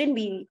it shouldn't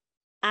be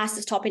us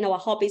stopping our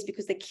hobbies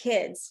because the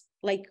kids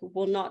like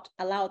will not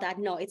allow that.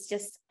 No, it's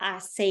just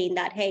us saying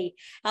that, hey,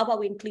 how about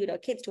we include our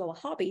kids to our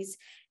hobbies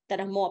that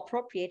are more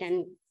appropriate,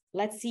 and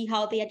let's see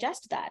how they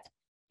adjust to that.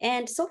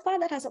 And so far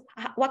that has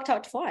worked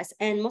out for us.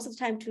 And most of the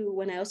time too,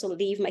 when I also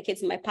leave my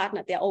kids and my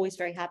partner, they're always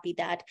very happy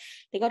that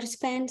they got to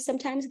spend some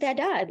time with their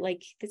dad.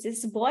 Like, this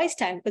is boys'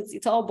 time, because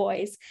it's all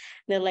boys.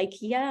 They're like,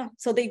 yeah.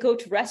 So they go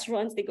to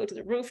restaurants, they go to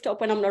the rooftop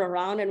when I'm not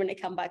around. And when they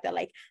come back, they're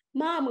like,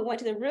 mom, we went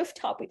to the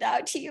rooftop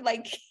without you.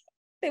 Like,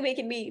 they're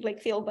making me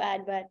like feel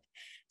bad. But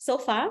so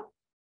far,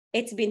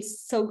 it's been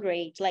so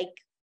great. Like,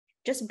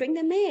 just bring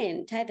them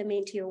in, tie them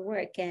into your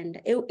work, and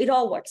it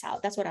all works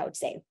out. That's what I would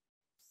say.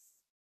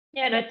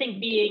 Yeah, and I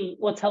think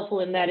what's helpful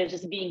in that is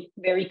just being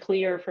very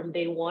clear from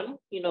day one,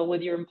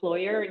 with your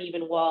employer, and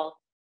even while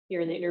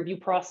you're in the interview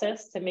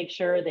process, to make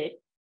sure that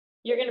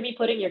you're going to be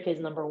putting your kids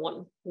number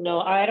one.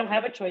 I don't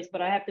have a choice,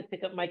 but I have to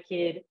pick up my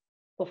kid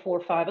before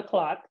 5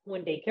 o'clock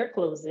when daycare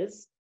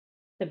closes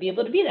to be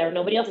able to be there.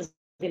 Nobody else is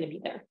going to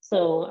be there.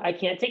 So I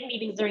can't take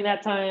meetings during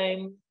that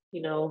time,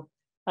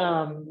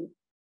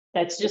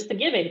 that's just a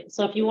given.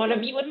 So if you want to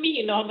meet with me,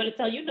 I'm going to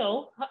tell you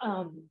no.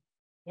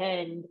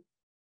 And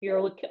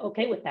you're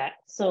okay with that.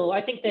 So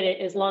I think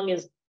that as long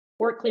as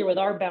we're clear with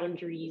our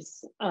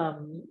boundaries,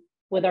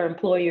 with our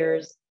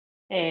employers,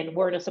 and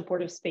we're in a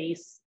supportive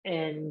space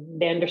and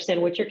they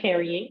understand what you're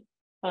carrying,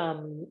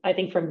 I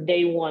think from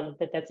day one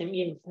that's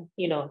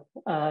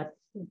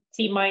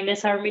T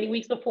minus however many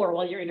weeks before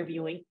while you're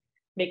interviewing,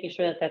 making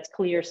sure that that's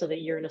clear so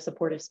that you're in a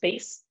supportive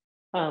space,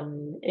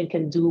 and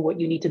can do what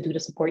you need to do to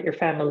support your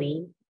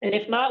family. And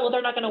if not, well,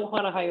 they're not going to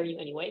want to hire you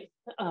anyway,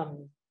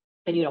 and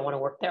you don't want to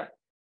work there.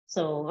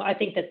 So I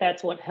think that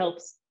that's what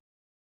helps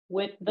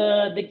with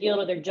the guilt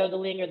or the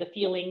juggling or the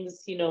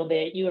feelings,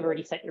 that you have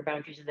already set your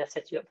boundaries, and that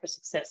sets you up for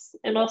success.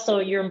 And also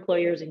your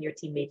employers and your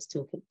teammates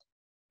too can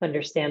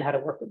understand how to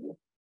work with you.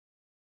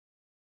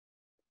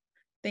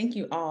 Thank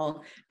you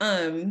all.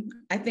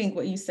 I think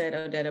what you said,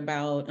 Odette,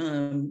 about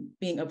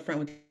being upfront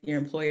with your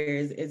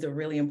employers is a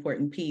really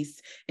important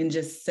piece in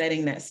just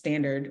setting that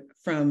standard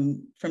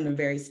from the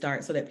very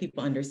start, so that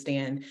people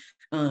understand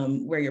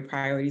where your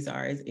priorities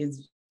are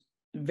is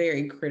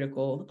very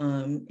critical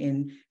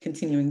in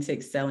continuing to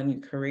excel in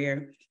your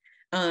career.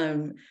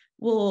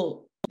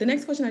 Well, the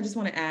next question I just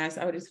want to ask,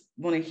 I would just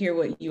want to hear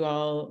what you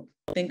all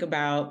think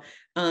about.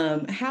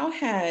 How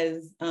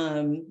has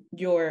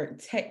your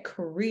tech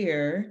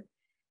career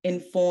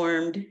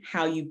informed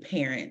how you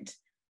parent?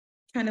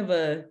 Kind of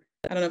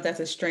I don't know if that's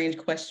a strange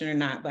question or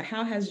not, but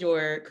how has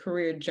your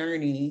career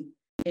journey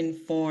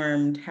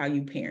informed how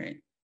you parent?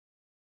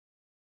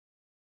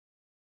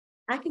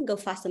 I can go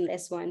fast on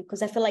this one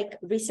because I feel like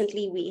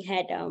recently we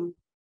had, I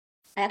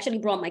actually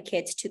brought my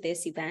kids to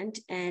this event,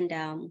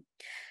 and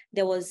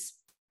there was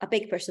a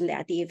big person there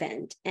at the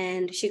event,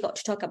 and she got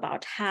to talk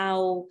about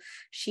how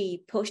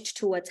she pushed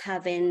towards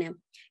having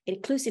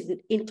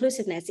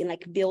inclusiveness in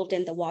like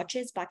building the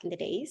watches back in the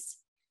days.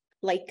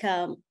 Like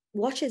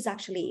watches,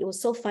 actually, it was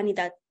so funny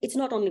that it's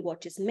not only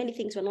watches, many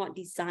things were not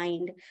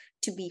designed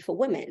to be for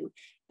women.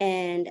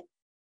 And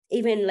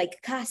even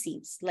like car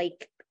seats,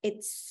 like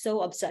it's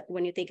so absurd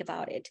when you think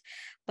about it.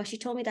 But she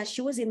told me that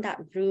she was in that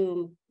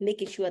room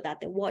making sure that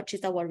the watches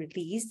that were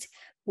released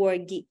were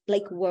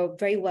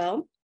very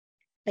well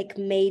like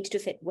made to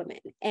fit women.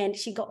 And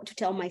she got to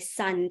tell my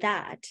son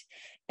that.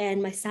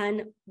 And my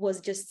son was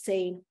just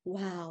saying,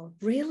 wow,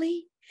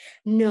 really?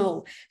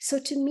 No. So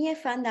to me, I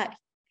found that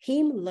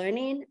him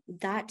learning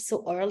that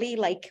so early,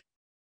 like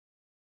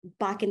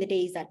back in the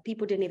days that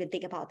people didn't even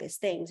think about these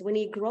things, when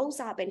he grows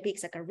up and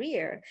picks a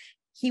career,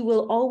 he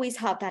will always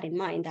have that in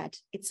mind, that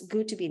it's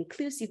good to be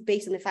inclusive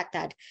based on the fact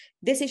that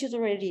this issue is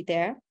already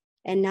there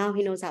and now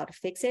he knows how to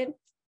fix it,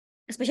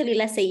 especially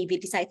let's say if he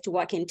decides to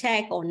work in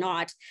tech or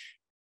not.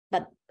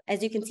 But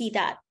as you can see,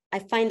 that I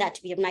find that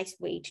to be a nice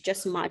way to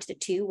just merge the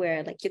two,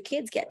 where like your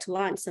kids get to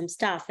learn some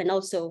stuff. And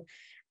also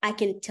I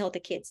can tell the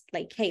kids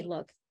like, hey,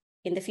 look,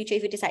 in the future,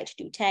 if you decide to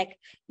do tech,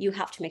 you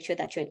have to make sure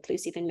that you're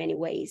inclusive in many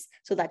ways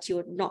so that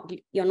you're not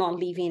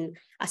leaving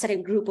a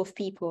certain group of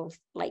people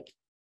like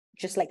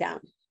just like that.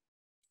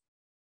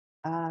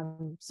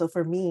 So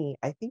for me,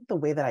 I think the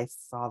way that I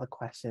saw the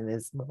question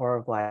is more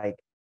of like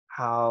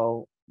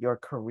how your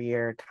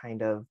career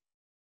kind of,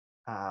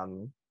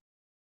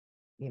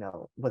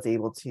 was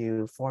able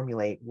to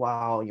formulate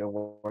while you're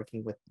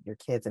working with your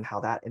kids and how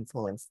that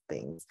influenced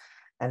things.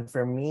 And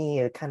for me,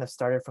 it kind of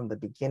started from the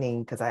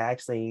beginning because I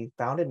actually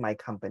founded my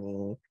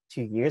company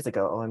 2 years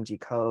ago, OMG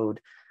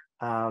Code,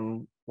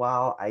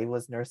 while I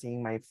was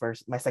nursing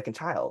my second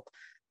child.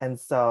 And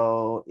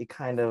so it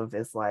kind of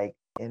is like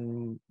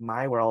in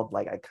my world,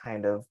 like I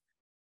kind of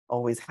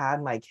always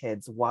had my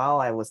kids while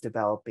I was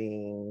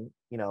developing,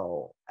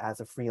 as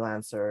a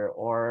freelancer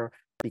or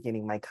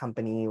beginning my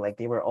company, like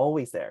they were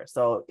always there.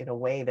 So in a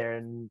way,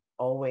 they're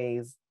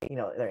always,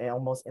 they're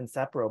almost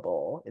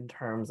inseparable in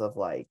terms of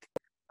like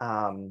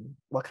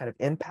what kind of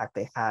impact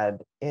they had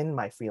in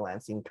my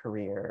freelancing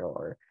career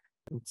or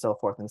so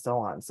forth and so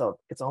on. So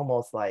it's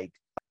almost like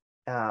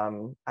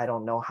I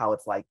don't know how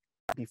it's like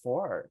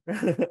before.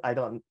 I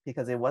don't,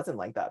 because it wasn't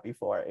like that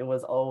before. It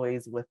was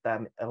always with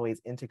them,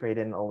 always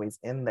integrated and always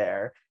in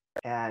there.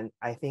 And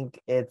I think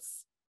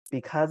it's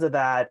because of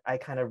that, I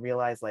kind of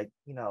realized like,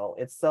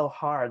 it's so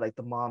hard, like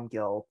the mom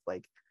guilt,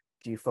 like,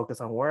 do you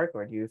focus on work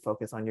or do you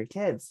focus on your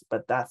kids?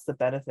 But that's the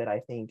benefit,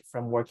 I think,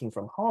 from working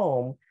from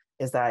home,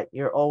 is that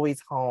you're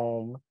always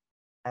home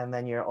and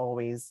then you're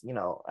always,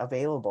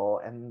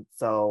 available. And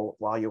so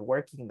while you're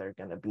working, they're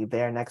going to be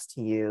there next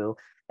to you.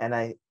 And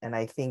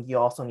I think you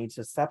also need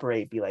to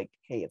separate, be like,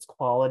 hey, it's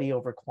quality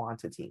over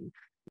quantity.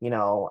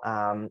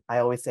 I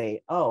always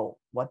say, oh,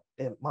 what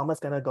if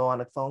mama's going to go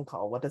on a phone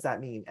call? What does that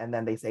mean? And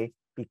then they say,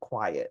 be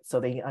quiet. So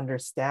they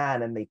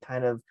understand and they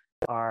kind of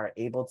are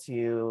able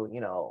to,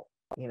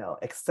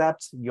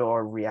 accept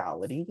your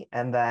reality.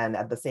 And then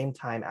at the same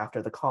time,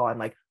 after the call, I'm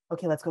like,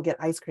 okay, let's go get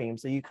ice cream.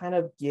 So you kind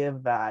of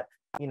give that,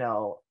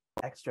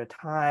 extra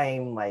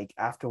time like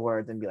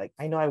afterwards and be like,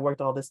 I know I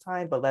worked all this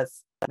time, but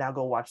let's now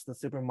go watch the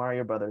Super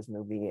Mario Brothers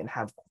movie and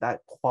have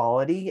that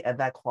quality. And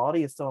that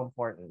quality is so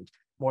important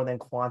more than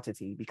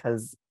quantity,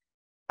 because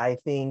I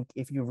think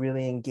if you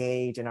really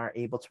engage and are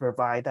able to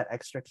provide that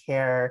extra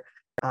care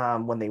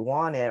when they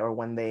want it, or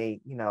when they,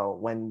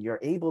 when you're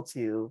able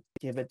to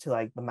give it to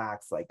like the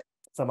max. Like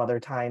some other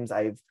times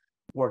I've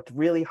worked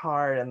really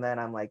hard and then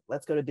I'm like,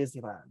 let's go to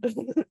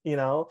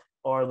Disneyland,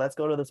 or let's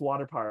go to this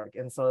water park.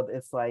 And so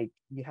it's like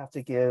you have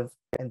to give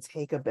and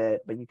take a bit,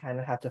 but you kind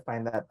of have to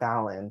find that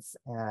balance.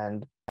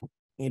 And,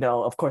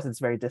 of course, it's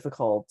very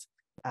difficult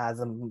as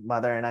a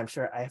mother. And I'm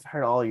sure I've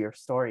heard all your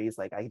stories.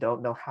 Like, I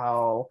don't know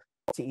how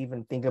to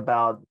even think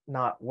about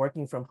not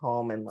working from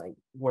home and like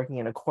working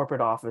in a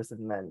corporate office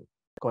and then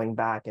going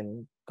back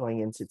and going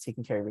into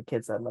taking care of your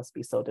kids. That must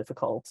be so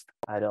difficult.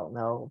 I don't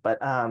know. But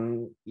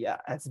yeah,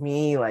 as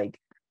me, like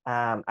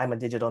I'm a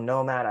digital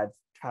nomad. I've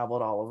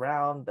traveled all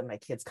around, and my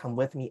kids come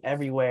with me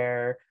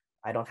everywhere.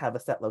 I don't have a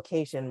set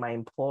location.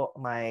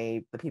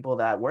 The people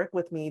that work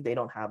with me, they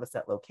don't have a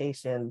set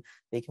location.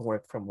 They can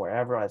work from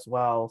wherever as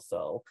well.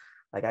 So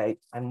like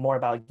I'm more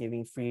about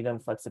giving freedom,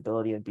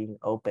 flexibility, and being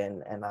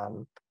open.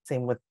 And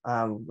same with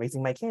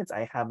raising my kids.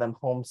 I have them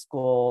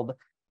homeschooled.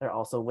 They're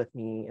also with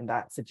me in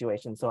that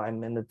situation. So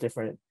I'm in a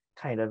different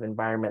kind of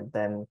environment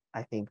than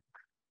I think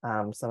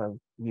some of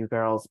you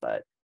girls.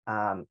 But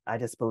I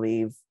just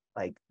believe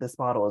like this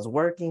model is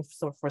working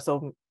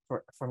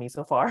for me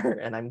so far,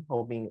 and I'm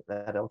hoping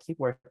that it'll keep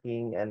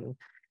working. And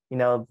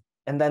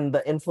and then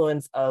the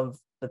influence of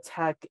the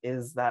tech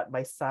is that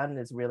my son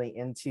is really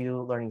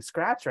into learning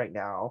Scratch right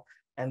now,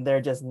 and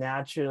they're just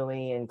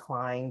naturally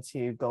inclined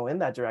to go in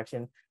that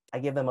direction. I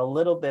give them a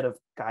little bit of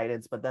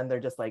guidance, but then they're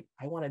just like,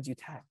 I want to do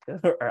tech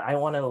or I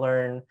want to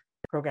learn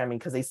programming,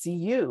 because they see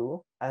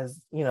you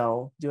as,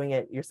 doing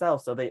it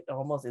yourself. So they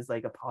almost is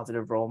like a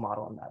positive role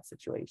model in that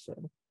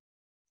situation.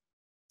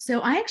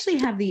 So I actually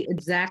have the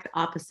exact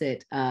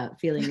opposite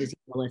feeling as you,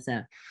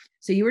 Melissa.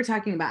 So you were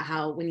talking about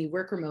how when you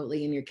work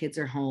remotely and your kids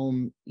are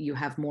home, you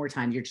have more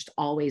time. You're just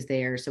always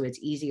there. So it's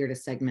easier to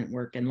segment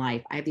work and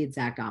life. I have the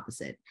exact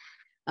opposite.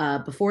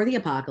 Before the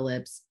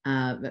apocalypse,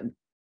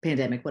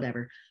 pandemic,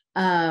 whatever,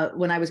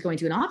 when I was going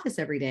to an office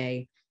every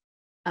day,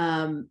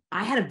 I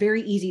had a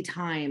very easy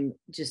time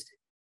just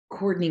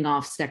cordoning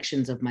off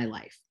sections of my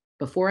life.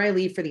 Before I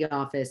leave for the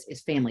office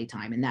is family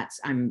time. And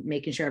I'm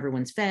making sure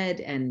everyone's fed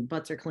and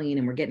butts are clean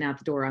and we're getting out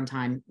the door on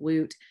time,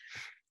 woot.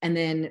 And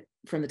then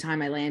from the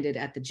time I landed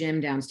at the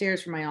gym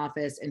downstairs from my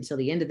office until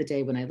the end of the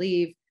day when I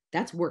leave,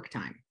 that's work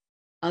time.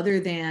 Other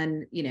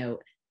than,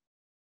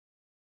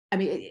 I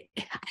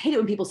hate it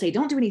when people say,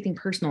 don't do anything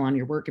personal on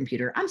your work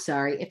computer. I'm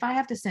sorry, if I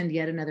have to send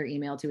yet another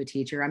email to a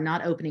teacher, I'm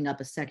not opening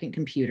up a second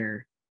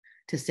computer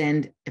to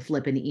send a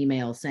flippant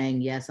email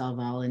saying, yes, I'll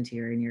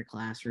volunteer in your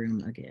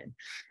classroom again.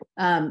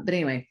 But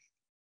anyway,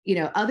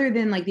 other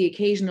than like the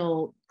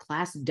occasional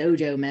class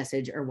dojo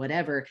message or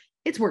whatever,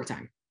 it's work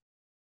time.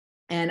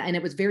 And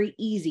it was very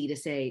easy to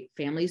say,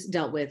 families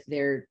dealt with,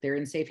 they're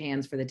in safe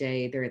hands for the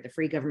day. They're at the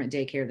free government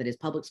daycare that is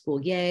public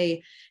school,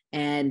 yay.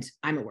 And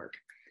I'm at work.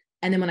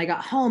 And then when I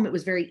got home, it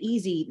was very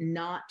easy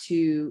not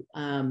to,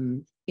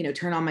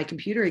 turn on my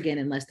computer again,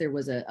 unless there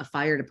was a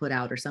fire to put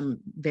out or some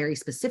very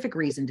specific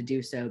reason to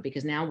do so,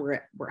 because now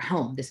we're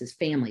home. This is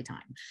family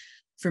time.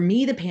 For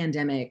me, the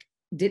pandemic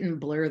didn't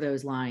blur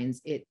those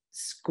lines. It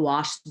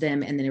squashed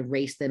them and then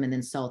erased them and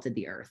then salted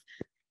the earth.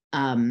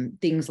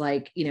 Things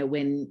like,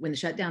 when the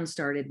shutdown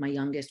started, my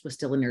youngest was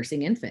still a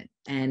nursing infant,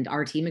 and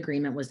our team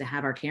agreement was to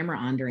have our camera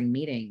on during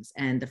meetings.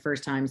 And the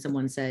first time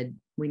someone said,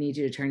 we need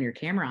you to turn your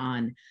camera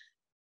on,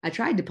 I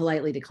tried to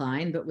politely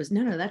decline, but was,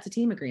 no, that's a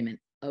team agreement.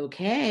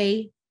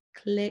 Okay,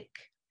 click.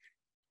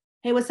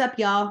 Hey, what's up,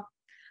 y'all?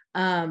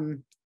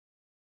 And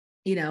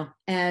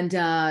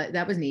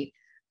that was neat.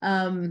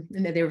 And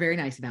they were very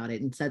nice about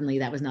it. And suddenly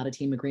that was not a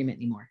team agreement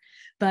anymore.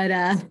 But,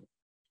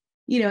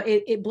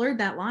 it blurred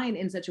that line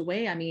in such a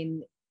way. I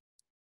mean,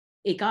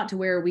 it got to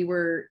where we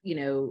were,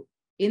 in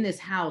this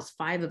house,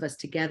 5 of us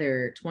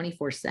together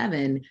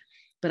 24/7,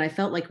 but I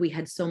felt like we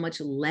had so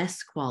much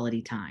less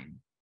quality time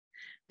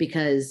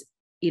because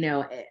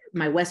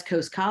my West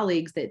Coast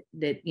colleagues that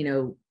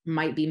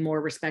might be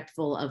more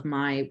respectful of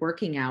my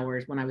working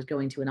hours when I was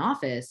going to an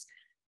office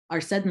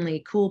are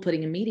suddenly cool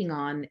putting a meeting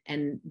on.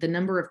 And the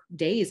number of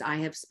days I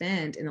have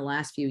spent in the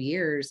last few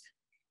years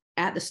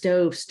at the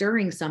stove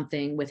stirring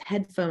something with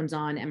headphones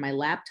on and my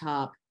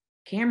laptop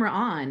camera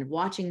on,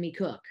 watching me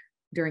cook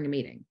during a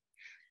meeting.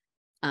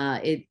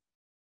 I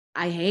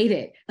hate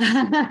it.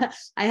 I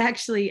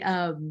actually,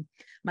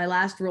 my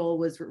last role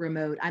was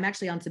remote. I'm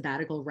actually on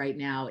sabbatical right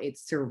now.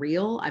 It's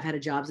surreal. I've had a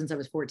job since I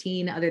was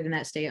 14, other than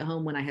that stay at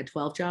home when I had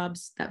 12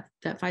 jobs, that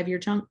 5-year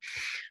chunk.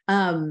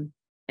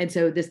 And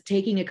so this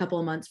taking a couple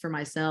of months for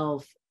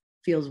myself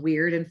feels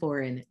weird and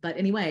foreign. But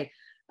anyway,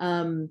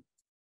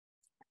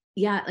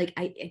 yeah, like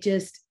I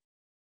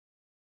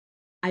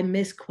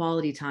miss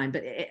quality time.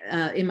 But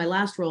in my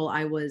last role,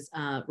 I was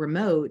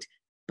remote,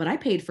 but I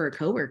paid for a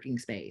co-working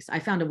space. I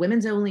found a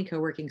women's only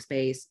co-working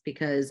space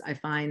because I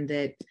find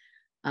that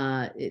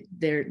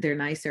they're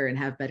nicer and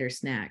have better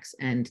snacks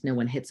and no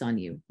one hits on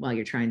you while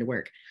you're trying to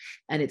work.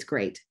 And it's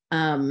great.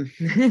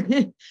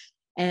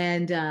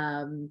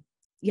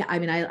 Yeah, I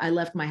mean, I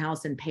left my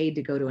house and paid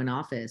to go to an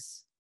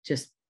office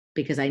just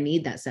because I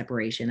need that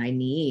separation. I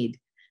need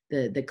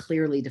the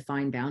clearly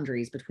defined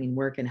boundaries between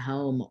work and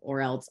home,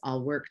 or else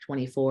I'll work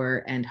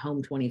 24 and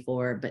home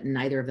 24, but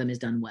neither of them is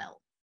done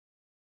well.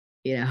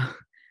 Can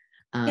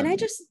I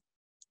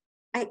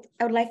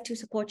would like to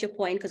support your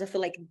point, because I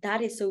feel like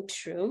that is so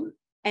true.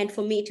 And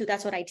for me too,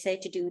 that's what I'd say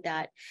to do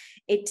that.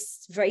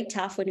 It's very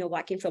tough when you're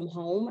working from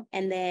home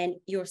and then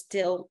you're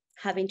still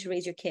having to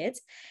raise your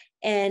kids,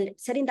 and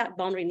setting that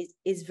boundary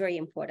is very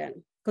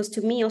important. Because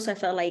to me also, I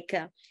felt like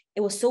it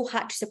was so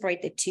hard to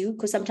separate the two,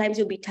 because sometimes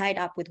you'll be tied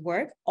up with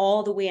work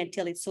all the way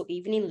until it's so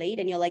evening late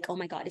and you're like, oh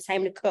my God, it's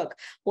time to cook.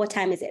 What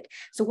time is it?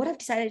 So what I've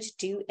decided to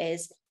do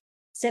is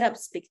set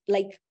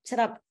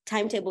up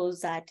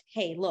timetables that,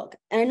 hey, look,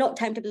 and I know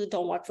timetables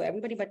don't work for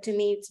everybody, but to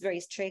me, it's very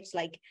strict.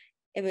 Like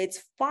if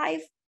it's 5,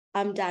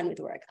 I'm done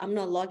with work. I'm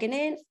not logging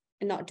in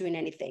and not doing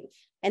anything.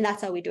 And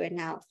that's how we do it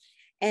now.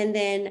 And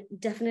then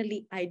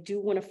definitely I do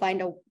want to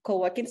find a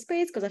co-working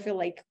space, because I feel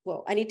like,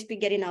 well, I need to be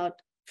getting out.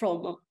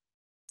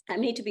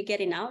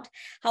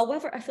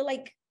 However, I feel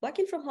like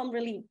working from home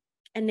really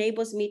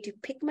enables me to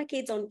pick my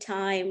kids on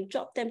time,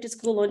 drop them to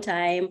school on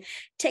time,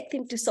 take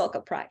them to soccer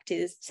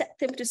practice, take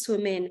them to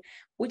swimming,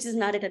 which is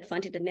not an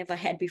advantage I never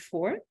had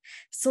before.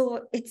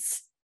 So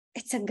it's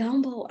a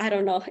gamble. I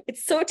don't know.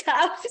 It's so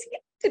tough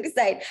to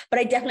decide, but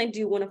I definitely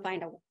do want to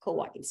find a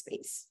co-working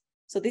space.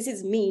 So this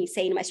is me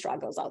saying my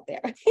struggles out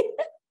there.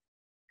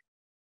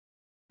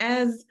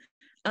 As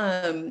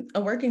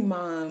a working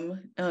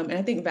mom, and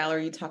I think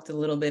Valerie, you talked a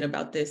little bit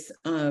about this,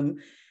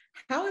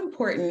 how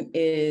important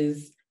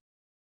is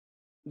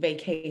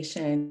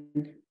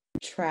vacation,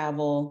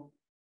 travel,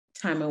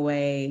 time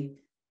away,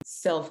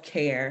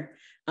 self-care,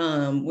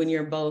 when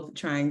you're both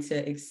trying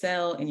to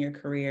excel in your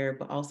career,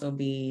 but also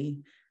be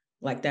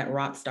like that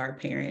rock star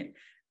parent?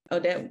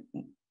 Odette,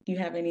 do you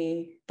have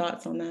any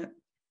thoughts on that?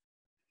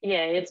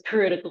 Yeah, it's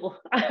critical.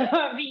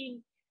 I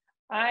mean,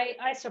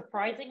 I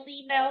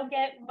surprisingly now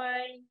get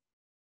my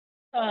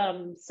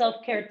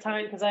self-care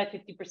time because I have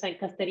 50%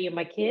 custody of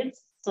my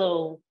kids.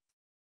 So,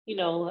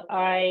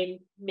 I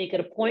make it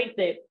a point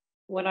that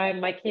when I have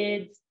my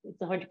kids,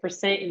 it's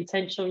 100%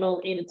 intentional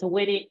in it to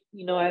win it.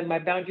 I have my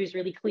boundaries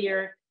really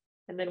clear.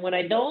 And then when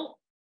I don't,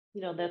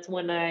 that's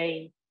when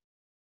I,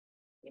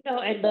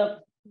 end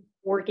up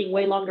working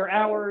way longer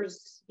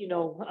hours,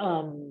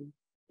 and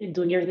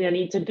doing everything I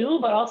need to do,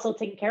 but also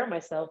taking care of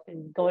myself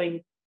and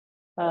going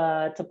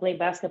to play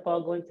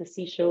basketball, going to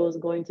see shows,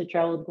 going to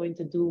travel, going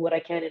to do what I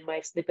can in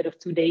my snippet of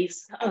 2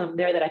 days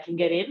there that I can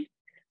get in.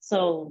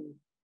 So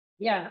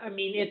yeah, I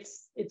mean,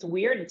 it's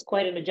weird. It's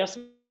quite an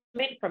adjustment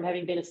from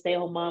having been a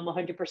stay-at-home mom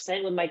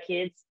 100% with my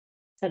kids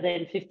to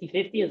then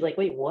 50-50 is like,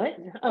 wait, what?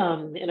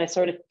 And I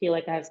sort of feel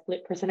like I have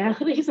split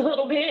personalities a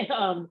little bit,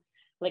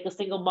 like a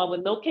single mom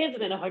with no kids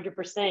and then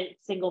 100%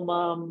 single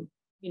mom,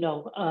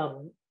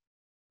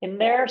 in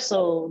there.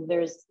 So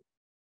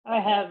I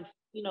have,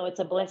 it's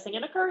a blessing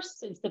and a curse.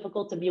 It's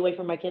difficult to be away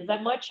from my kids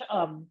that much.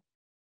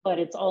 But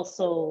it's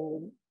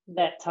also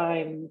that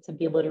time to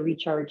be able to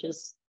recharge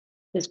is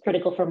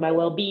critical for my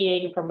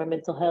well-being, for my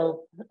mental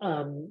health,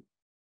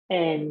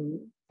 and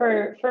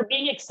for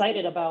being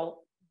excited about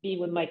being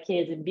with my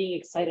kids and being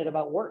excited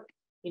about work,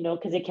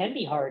 because it can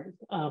be hard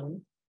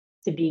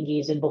to be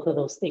engaged in both of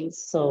those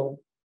things. So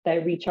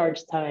that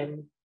recharge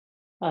time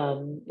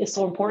is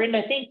so important.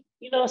 I think,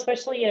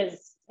 especially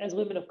as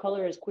women of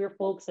color, as queer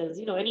folks, as,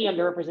 any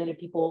underrepresented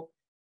people,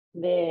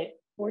 that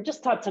we're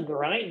just taught to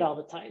grind all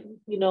the time,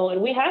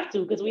 and we have to,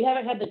 because we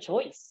haven't had the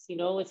choice.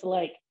 It's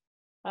like,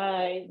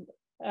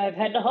 I've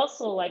had to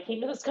hustle. I came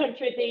to this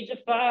country at the age of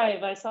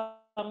 5. I saw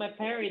my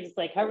parents,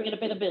 like, how are we going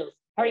to pay the bills?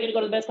 How are we going to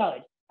go to the best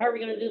college? How are we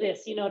going to do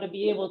this, to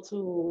be able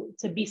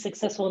to be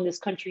successful in this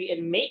country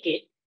and make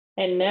it.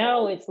 And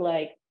now it's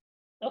like,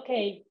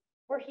 okay,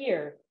 we're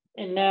here.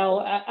 And now,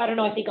 I don't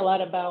know, I think a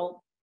lot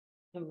about,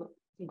 I'm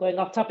going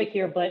off topic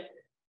here, but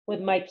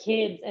with my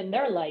kids and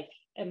their life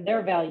and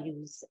their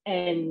values,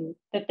 and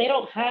that they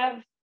don't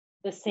have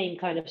the same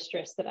kind of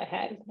stress that I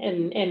had.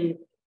 And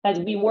as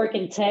we work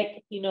in tech,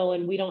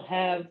 and we don't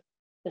have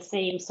the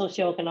same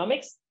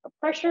socioeconomic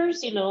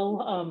pressures,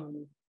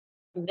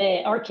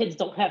 that our kids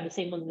don't have the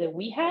same ones that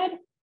we had.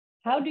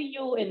 How do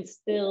you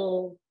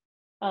instill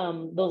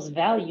those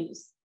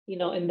values,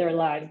 in their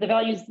lives? The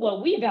values,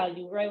 what we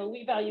value, right? What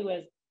we value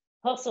as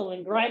hustle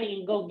and grinding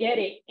and go get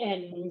it.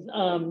 And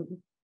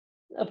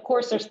of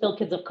course, they're still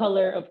kids of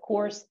color. Of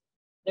course,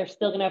 they're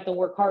still gonna have to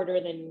work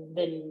harder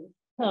than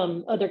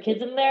other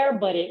kids in there.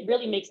 But it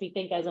really makes me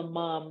think as a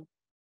mom,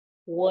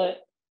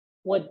 what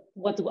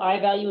do I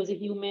value as a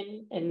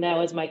human? And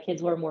now as my kids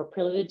who are more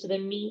privileged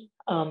than me,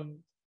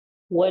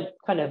 what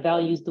kind of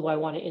values do I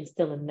want to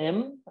instill in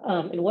them?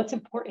 And what's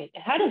important?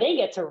 How do they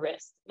get to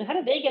rest? And how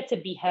do they get to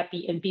be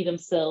happy and be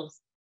themselves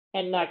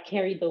and not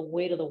carry the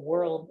weight of the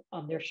world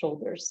on their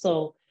shoulders?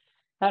 So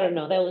I don't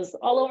know, that was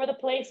all over the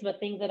place, but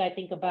things that I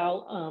think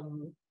about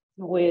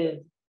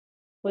with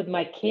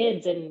my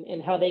kids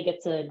and how they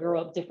get to grow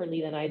up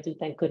differently than I do,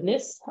 thank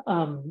goodness.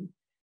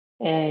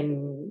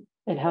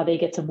 And how they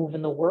get to move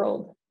in the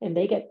world, and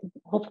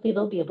hopefully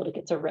they'll be able to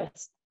get to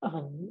rest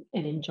and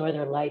enjoy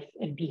their life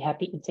and be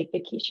happy and take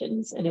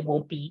vacations. And it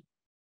won't be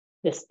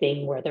this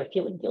thing where they're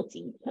feeling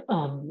guilty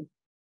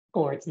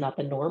or it's not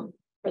the norm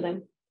for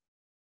them.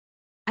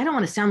 I don't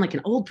want to sound like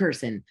an old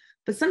person,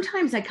 but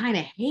sometimes I kind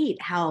of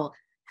hate how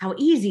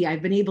easy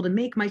I've been able to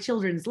make my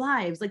children's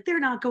lives. Like, they're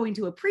not going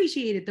to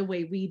appreciate it the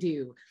way we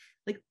do.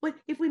 Like, what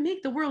if we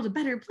make the world a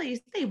better place?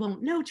 They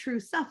won't know true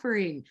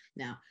suffering.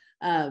 Now,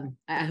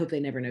 I hope they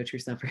never know true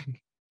suffering.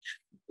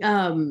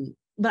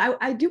 But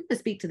I do want to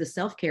speak to the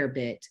self-care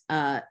bit.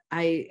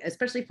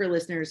 Especially for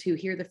listeners who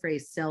hear the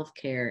phrase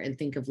self-care and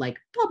think of like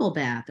bubble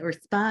bath or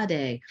spa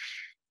day.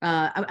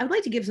 I would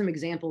like to give some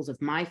examples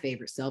of my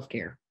favorite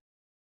self-care.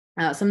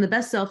 Some of the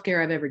best self-care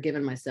I've ever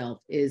given myself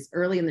is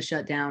early in the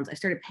shutdowns. I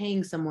started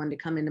paying someone to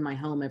come into my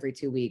home every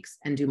 2 weeks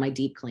and do my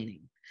deep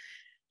cleaning.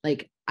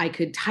 Like, I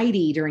could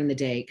tidy during the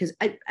day, because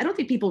I don't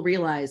think people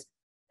realize,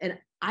 and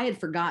I had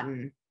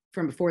forgotten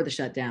from before the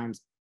shutdowns,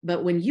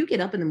 but when you get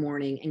up in the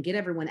morning and get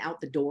everyone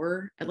out the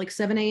door at like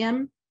 7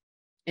 a.m.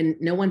 and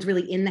no one's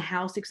really in the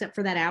house except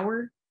for that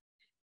hour,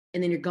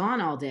 and then you're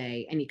gone all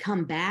day and you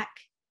come back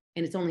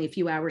and it's only a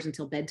few hours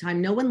until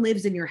bedtime. No one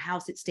lives in your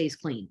house. It stays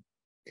clean.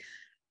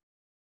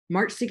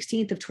 March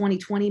 16th of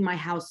 2020, my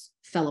house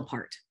fell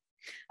apart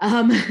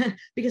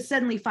because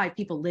suddenly 5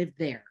 people lived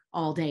there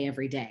all day,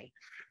 every day.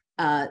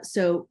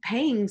 So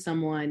paying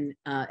someone,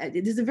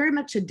 it is very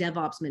much a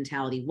DevOps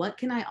mentality. What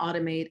can I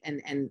automate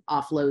and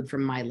offload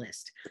from my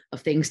list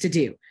of things to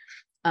do?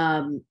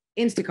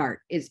 Instacart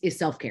is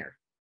self-care.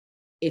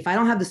 If I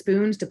don't have the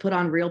spoons to put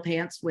on real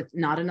pants with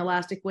not an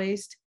elastic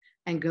waist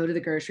and go to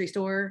the grocery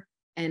store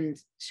and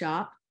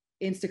shop,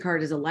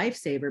 Instacart is a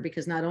lifesaver,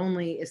 because not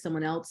only is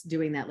someone else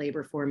doing that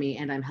labor for me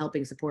and I'm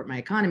helping support my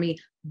economy,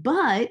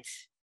 but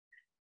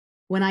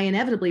when I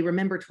inevitably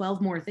remember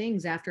 12 more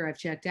things after I've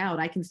checked out,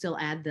 I can still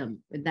add them.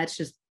 And that's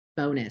just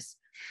bonus.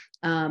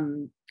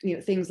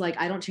 Things like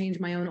I don't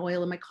change my own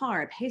oil in my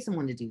car. I pay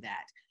someone to do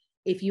that.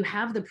 If you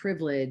have the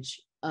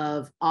privilege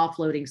of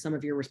offloading some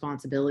of your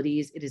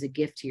responsibilities, it is a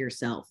gift to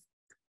yourself.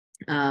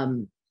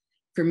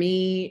 For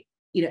me,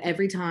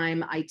 every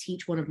time I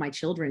teach one of my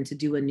children to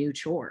do a new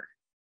chore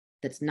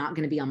that's not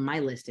going to be on my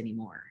list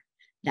anymore,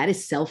 that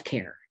is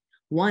self-care.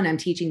 One, I'm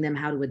teaching them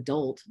how to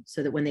adult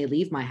so that when they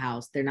leave my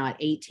house, they're not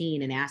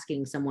 18 and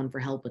asking someone for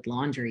help with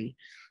laundry.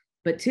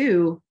 But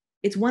two,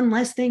 it's one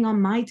less thing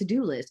on my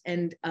to-do list.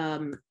 And I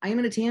am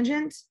in a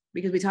tangent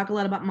because we talk a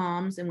lot about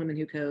moms and women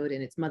who code,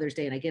 and it's Mother's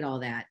Day, and I get all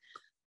that.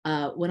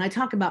 When I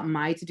talk about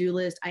my to-do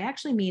list, I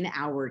actually mean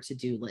our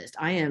to-do list.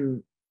 I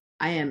am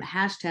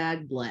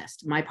hashtag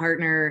blessed. My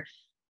partner,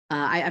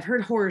 I've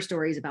heard horror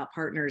stories about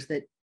partners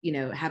that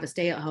have a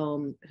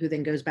stay-at-home who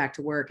then goes back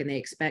to work, and they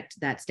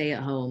expect that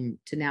stay-at-home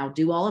to now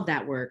do all of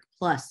that work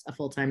plus a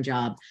full-time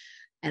job.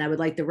 And I would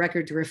like the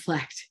record to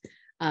reflect,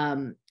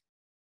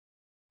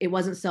 it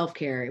wasn't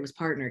self-care, it was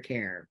partner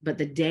care. But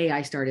the day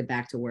I started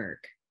back to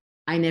work,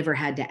 I never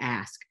had to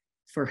ask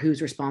for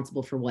who's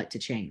responsible for what to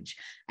change.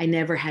 I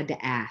never had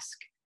to ask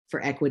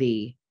for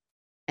equity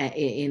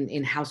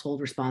in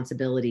household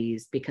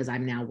responsibilities because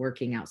I'm now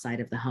working outside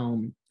of the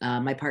home.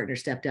 My partner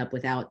stepped up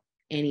without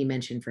any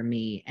mention from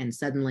me. And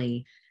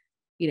suddenly,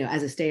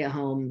 as a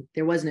stay-at-home,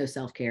 there was no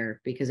self-care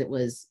because it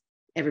was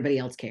everybody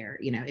else care.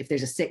 If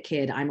there's a sick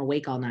kid, I'm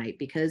awake all night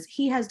because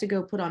he has to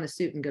go put on a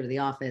suit and go to the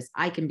office.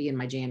 I can be in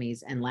my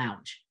jammies and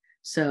lounge.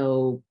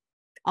 So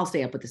I'll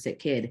stay up with the sick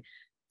kid.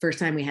 First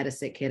time we had a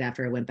sick kid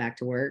after I went back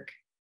to work,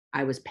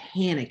 I was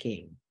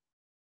panicking.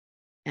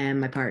 And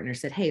my partner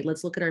said, hey,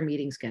 let's look at our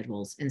meeting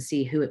schedules and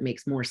see who it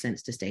makes more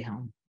sense to stay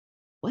home.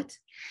 What?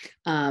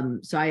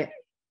 So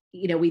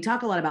we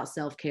talk a lot about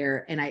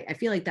self-care, and I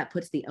feel like that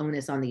puts the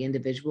onus on the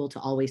individual to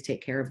always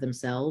take care of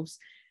themselves.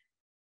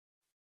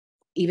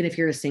 Even if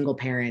you're a single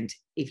parent,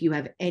 if you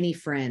have any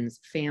friends,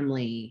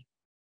 family,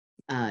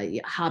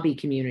 hobby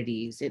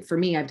communities. For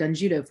me, I've done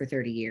judo for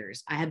 30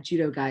 years. I have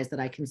judo guys that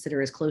I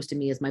consider as close to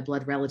me as my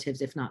blood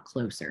relatives, if not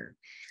closer.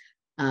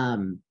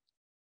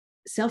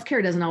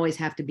 Self-care doesn't always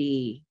have to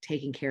be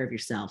taking care of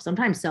yourself.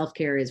 Sometimes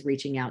self-care is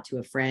reaching out to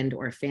a friend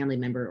or a family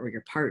member or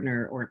your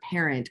partner or a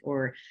parent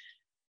or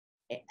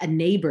a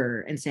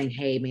neighbor and saying,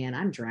 hey man,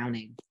 I'm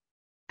drowning.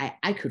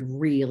 I could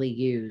really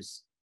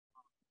use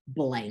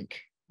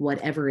blank,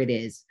 whatever it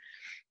is.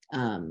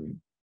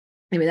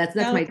 Anyway, that's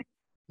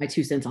my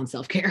 2 cents on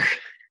self-care.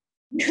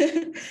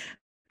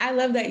 I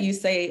love that you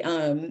say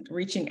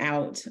reaching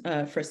out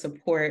for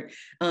support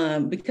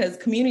because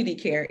community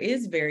care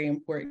is very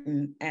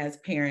important as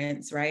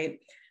parents, right?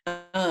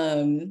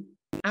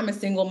 I'm a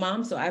single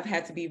mom, so I've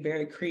had to be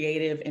very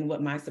creative in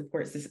what my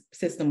support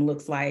system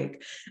looks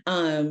like.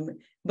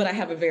 But I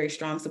have a very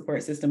strong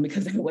support system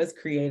because I was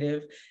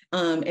creative.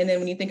 And then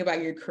when you think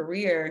about your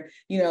career,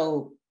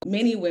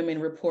 many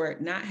women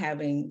report not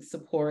having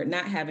support,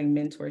 not having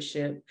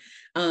mentorship.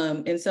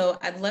 And so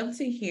I'd love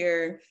to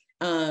hear,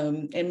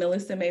 and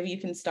Melissa, maybe you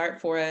can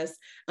start for us.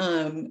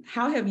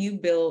 How have you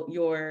built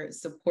your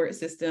support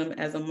system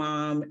as a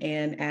mom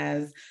and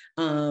as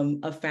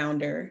a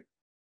founder?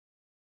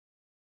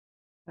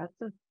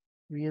 That's a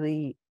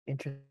really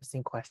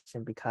interesting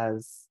question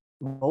because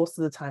most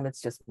of the time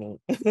it's just me,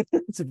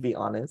 to be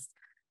honest.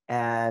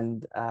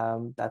 And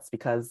that's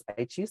because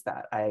I choose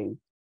that. I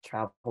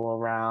travel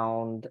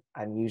around.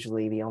 I'm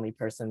usually the only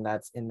person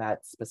that's in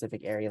that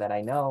specific area that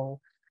I know.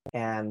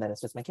 And then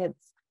it's just my kids.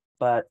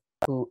 But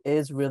who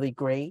is really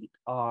great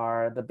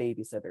are the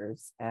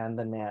babysitters and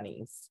the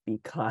nannies,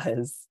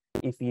 because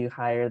if you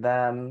hire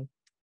them,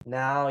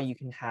 now you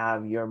can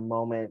have your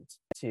moment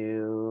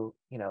to,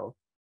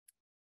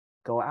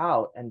 go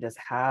out and just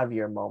have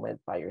your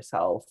moment by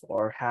yourself,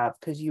 or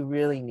because you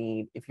really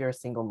need, if you're a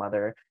single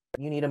mother,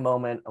 you need a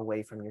moment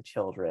away from your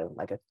children,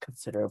 like a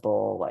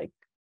considerable,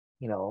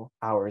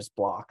 hours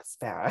block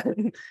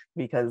span,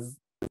 because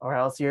or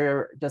else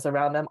you're just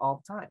around them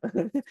all the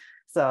time.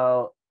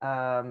 So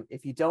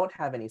if you don't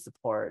have any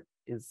support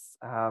is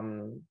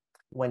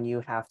when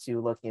you have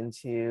to look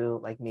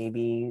into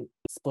maybe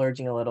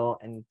splurging a little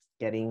and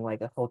getting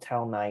a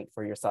hotel night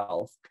for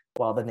yourself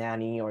while the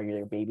nanny or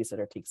your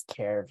babysitter takes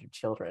care of your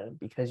children,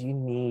 because you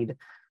need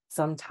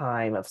some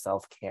time of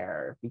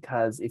self-care.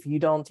 Because if you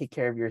don't take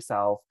care of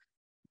yourself,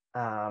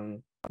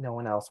 no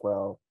one else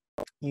will.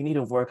 You need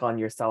to work on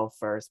yourself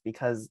first,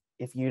 because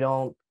if you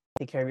don't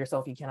take care of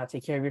yourself, you cannot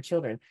take care of your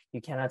children.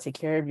 You cannot take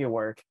care of your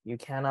work. You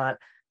cannot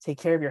take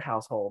care of your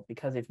household,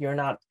 because if you're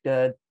not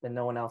good, then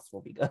no one else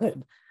will be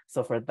good.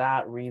 So for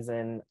that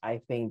reason,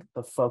 I think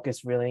the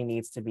focus really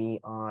needs to be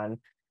on,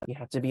 you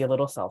have to be a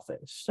little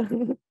selfish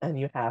and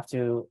you have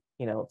to,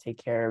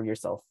 take care of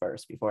yourself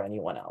first before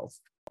anyone else,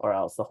 or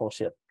else the whole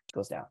ship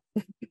goes down.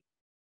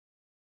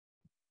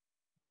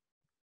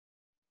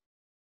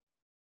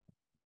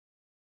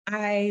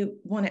 I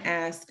want to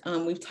ask,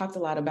 we've talked a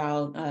lot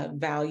about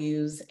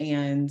values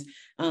and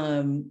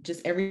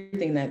just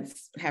everything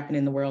that's happened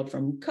in the world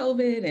from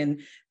COVID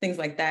and things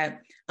like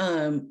that.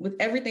 With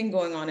everything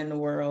going on in the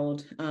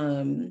world,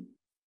 there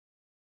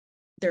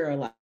are a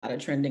lot of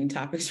trending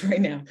topics right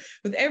now.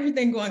 With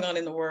everything going on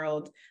in the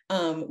world,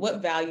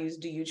 what values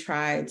do you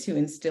try to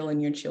instill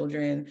in your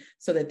children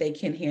so that they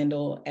can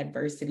handle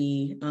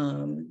adversity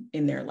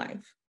in their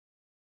life?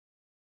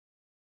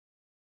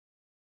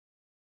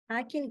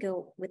 I can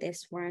go with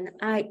this one.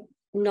 I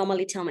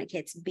normally tell my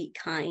kids, be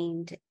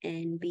kind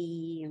and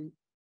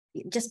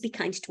just be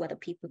kind to other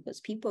people,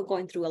 because people are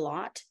going through a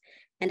lot.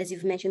 And as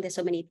you've mentioned, there's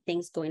so many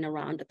things going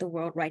around the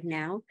world right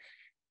now.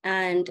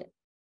 And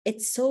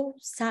it's so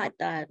sad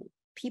that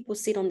people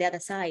sit on the other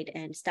side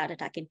and start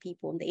attacking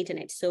people on the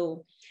internet.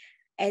 So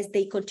as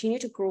they continue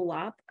to grow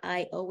up,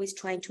 I always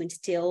try to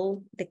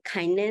instill the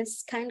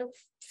kindness kind of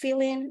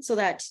feeling, so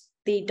that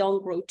they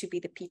don't grow to be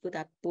the people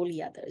that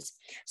bully others.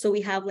 So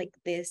we have like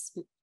this,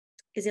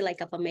 is it like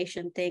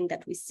affirmation thing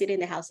that we sit in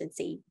the house and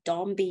say,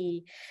 don't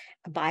be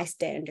a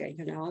bystander,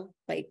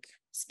 like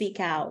speak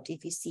out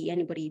if you see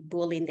anybody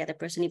bullying the other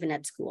person, even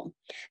at school.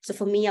 So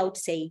for me, I would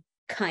say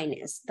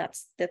kindness.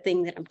 That's the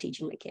thing that I'm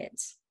teaching my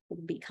kids.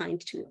 Be kind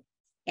to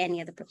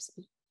any other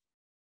person.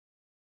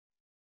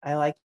 I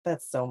like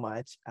that so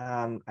much.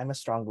 I'm a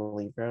strong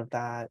believer of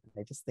that.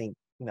 I just think,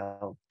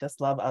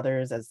 just love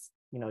others as,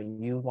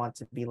 you want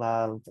to be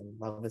loved, and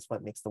love is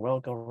what makes the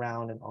world go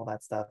round and all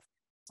that stuff.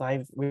 So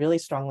I really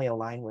strongly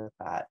align with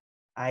that.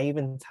 I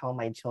even tell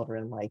my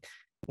children, like,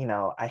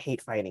 I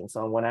hate fighting.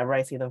 So whenever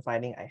I see them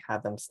fighting, I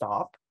have them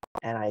stop.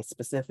 And I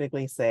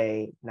specifically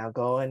say, now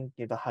go and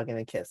give a hug and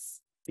a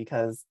kiss,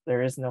 because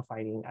there is no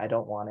fighting. I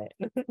don't want it.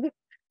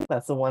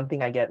 That's the one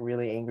thing I get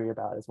really angry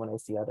about, is when I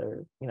see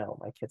other,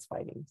 my kids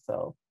fighting.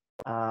 So,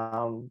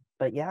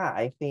 but yeah,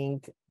 I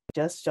think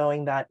just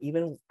showing that,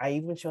 I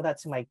even show that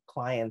to my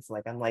clients.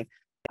 Like, I'm like,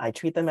 I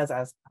treat them as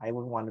I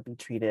would want to be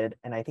treated.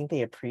 And I think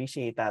they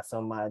appreciate that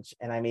so much.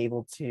 And I'm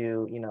able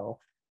to,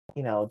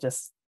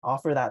 just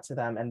offer that to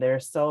them. And they're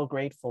so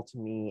grateful to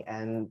me,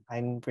 and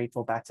I'm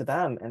grateful back to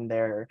them. And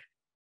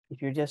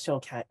if you just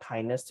show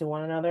kindness to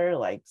one another,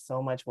 like,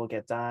 so much will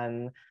get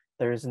done.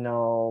 There's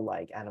no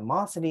like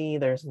animosity.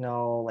 There's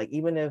no, like,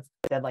 even if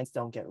deadlines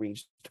don't get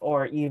reached,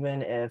 or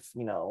even if,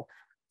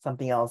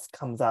 something else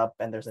comes up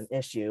and there's an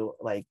issue,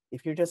 like,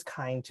 if you're just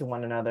kind to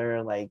one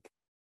another, like,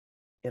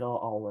 it'll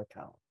all work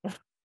out.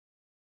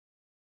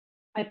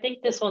 I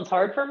think this one's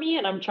hard for me,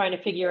 and I'm trying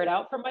to figure it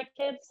out for my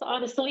kids,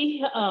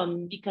 honestly,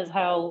 because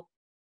how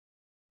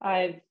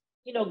I've,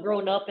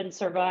 grown up and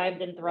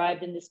survived and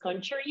thrived in this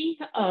country.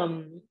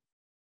 I'm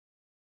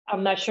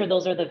not sure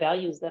those are the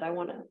values that I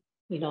want to,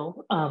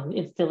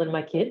 instill in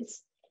my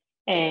kids.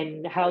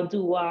 And how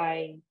do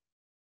I,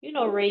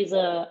 raise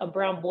a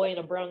brown boy and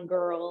a brown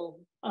girl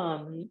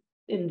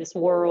in this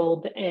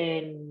world,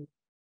 and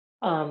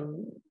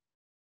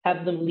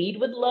have them lead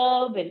with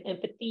love and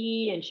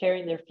empathy and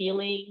sharing their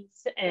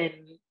feelings. And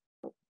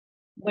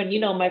when,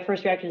 my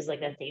first reaction is like,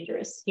 that's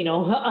dangerous,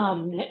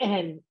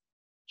 and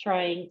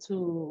trying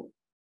to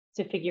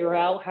figure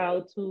out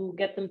how to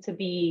get them to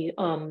be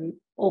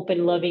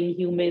open, loving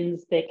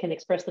humans that can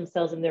express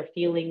themselves and their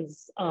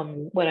feelings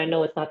when I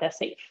know it's not that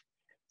safe.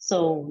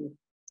 So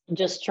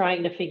just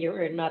trying to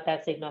figure not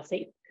that safe, not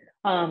safe.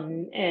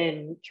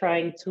 And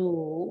trying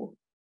to,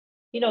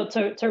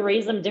 to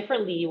raise them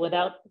differently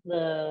without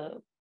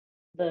the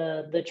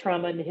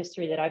trauma and the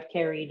history that I've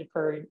carried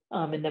for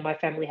and that my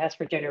family has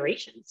for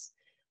generations.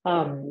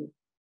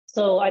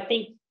 So I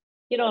think,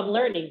 I'm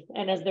learning,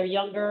 and as they're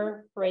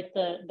younger, right,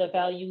 the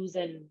values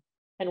and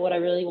what I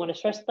really want to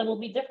stress to them will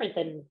be different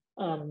than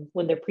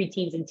when they're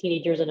preteens and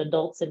teenagers and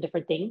adults and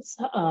different things.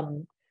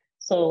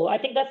 So I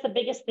think that's the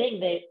biggest thing,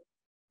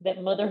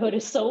 that motherhood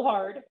is so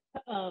hard.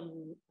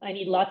 I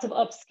need lots of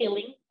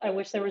upskilling. I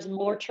wish there was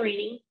more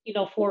training,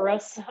 for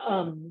us,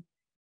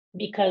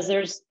 because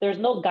there's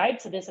no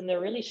guide to this, and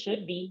there really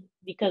should be,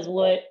 because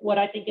what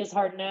I think is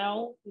hard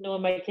now,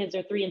 when my kids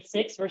are 3 and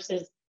 6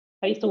 versus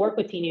I used to work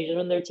with teenagers.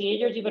 When they're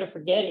teenagers, you better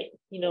forget it,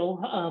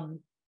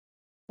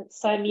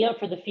 sign me up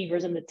for the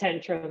fevers and the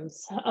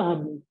tantrums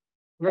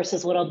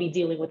versus what I'll be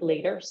dealing with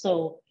later.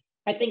 So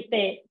I think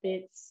that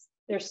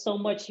there's so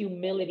much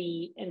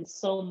humility and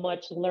so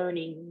much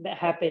learning that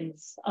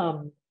happens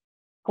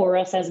for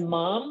us as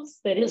moms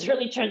that is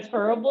really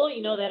transferable,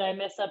 that I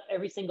mess up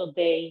every single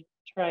day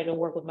trying to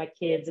work with my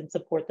kids and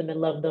support them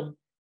and love them.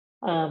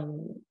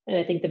 And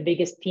I think the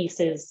biggest piece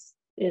is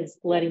is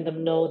letting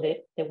them know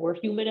that we're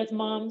human as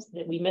moms,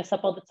 that we mess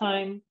up all the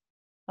time,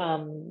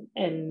 and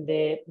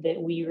that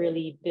we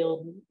really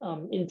build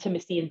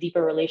intimacy and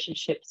deeper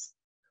relationships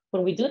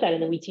when we do that.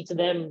 And then we teach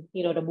them,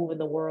 to move in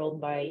the world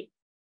by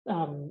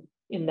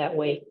in that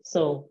way.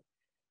 So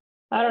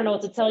I don't know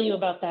what to tell you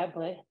about that,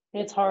 but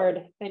it's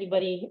hard.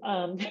 Anybody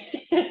I'm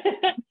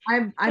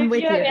if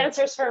with you have you.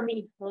 answers for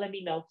me, let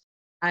me know.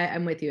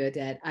 I'm with you,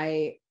 Odette.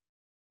 I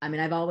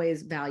mean, I've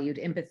always valued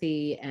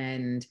empathy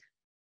and,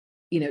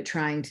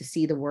 trying to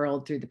see the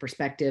world through the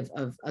perspective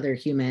of other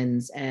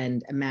humans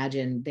and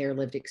imagine their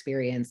lived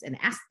experience and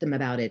ask them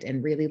about it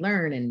and really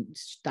learn and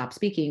stop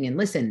speaking and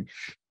listen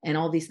and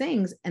all these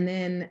things. And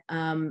then,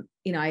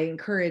 I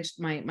encouraged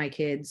my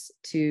kids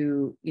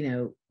to,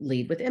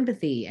 lead with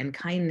empathy and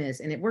kindness.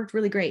 And it worked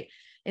really great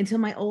until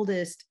my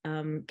oldest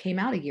came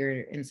out a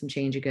year and some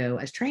change ago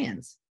as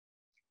trans.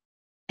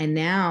 And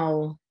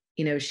now,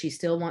 she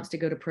still wants to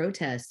go to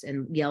protests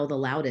and yell the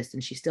loudest,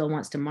 and she still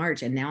wants to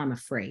march. And now I'm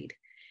afraid.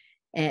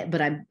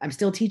 But I'm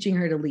still teaching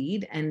her to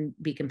lead and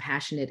be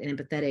compassionate and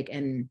empathetic.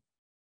 And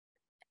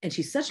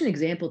she's such an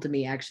example to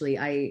me, actually.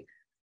 I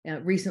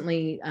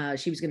recently,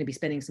 she was going to be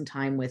spending some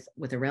time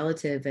with a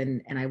relative,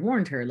 and I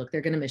warned her, look,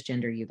 they're going to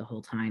misgender you the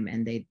whole time.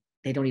 And they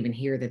don't even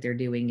hear that they're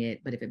doing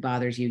it. But if it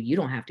bothers you, you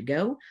don't have to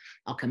go.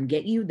 I'll come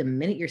get you the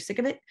minute you're sick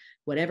of it,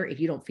 whatever, if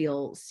you don't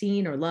feel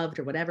seen or loved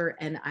or whatever.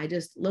 And I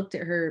just looked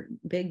at her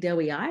big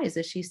doughy eyes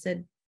as she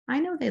said,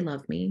 I know they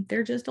love me.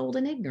 They're just old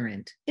and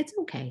ignorant. It's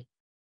okay.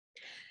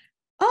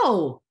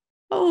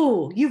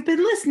 Oh, you've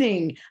been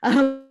listening.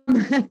 Yeah,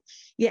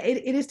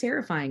 it is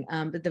terrifying.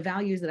 But the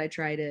values that I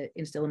try to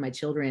instill in my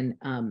children,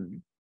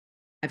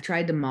 I've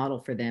tried to model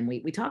for them.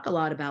 We talk a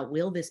lot about,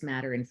 will this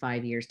matter in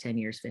 5 years, 10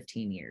 years,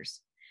 15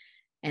 years?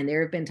 And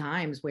there have been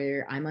times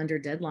where I'm under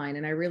deadline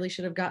and I really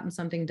should have gotten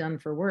something done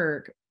for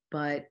work,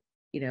 but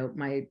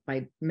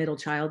my middle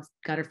child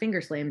got her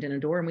finger slammed in a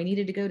door and we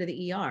needed to go to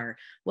the ER.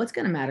 What's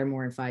going to matter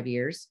more in 5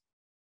 years?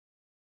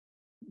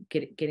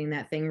 Getting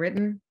that thing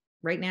written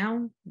right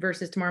now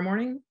versus tomorrow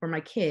morning, or my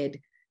kid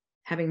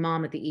having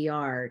mom at the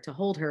ER to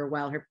hold her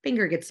while her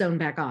finger gets sewn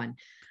back on.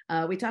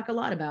 We talk a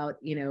lot about,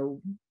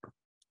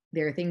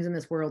 there are things in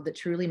this world that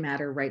truly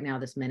matter right now,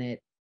 this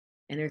minute.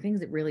 And there are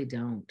things that really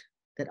don't,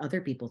 that other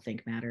people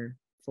think matter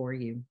for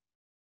you.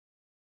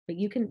 But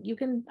you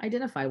can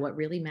identify what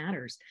really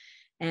matters.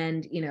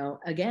 And,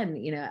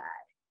 again,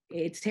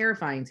 it's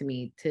terrifying to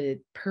me to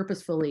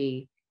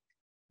purposefully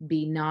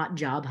be not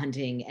job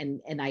hunting.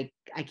 And I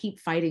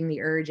keep fighting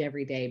the urge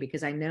every day,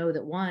 because I know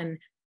that, one,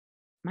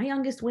 my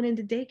youngest went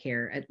into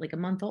daycare at like a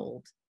month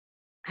old.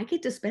 I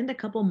get to spend a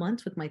couple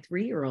months with my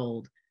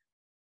 3-year-old.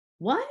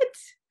 What?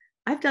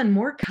 I've done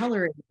more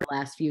coloring in the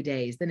last few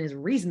days than is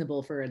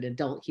reasonable for an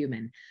adult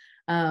human.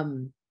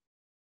 And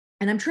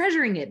I'm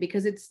treasuring it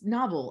because it's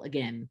novel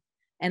again.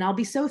 And I'll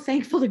be so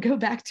thankful to go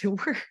back to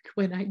work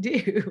when I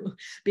do,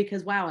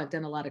 because wow, I've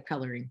done a lot of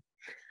coloring.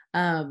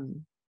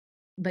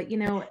 But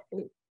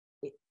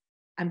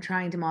I'm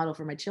trying to model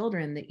for my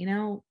children that,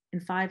 in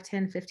 5,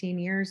 10, 15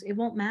 years, it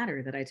won't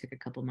matter that I took a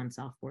couple months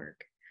off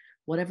work.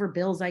 Whatever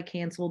bills I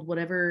canceled,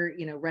 whatever,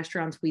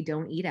 restaurants we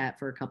don't eat at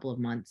for a couple of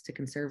months to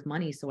conserve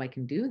money so I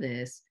can do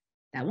this,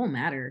 that won't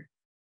matter.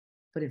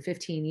 But in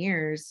 15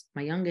 years,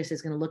 my youngest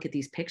is going to look at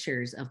these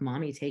pictures of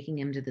mommy taking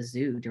him to the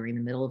zoo during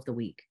the middle of the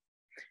week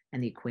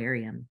and the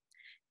aquarium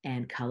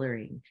and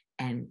coloring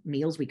and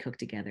meals we cook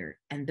together.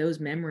 And those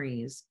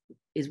memories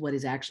is what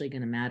is actually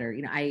going to matter.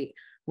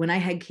 When I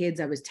had kids,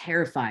 I was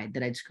terrified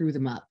that I'd screw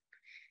them up.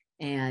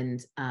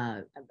 And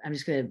I'm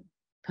just going to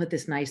put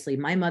this nicely.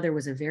 My mother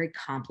was a very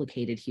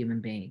complicated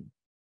human being.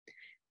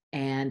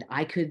 And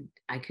I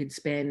could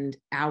spend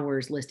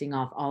hours listing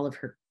off all of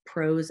her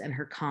pros and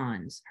her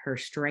cons, her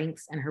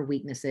strengths and her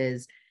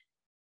weaknesses.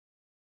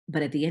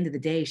 But at the end of the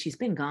day, she's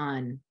been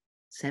gone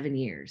 7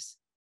 years.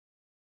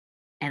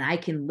 And I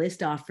can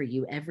list off for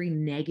you every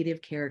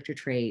negative character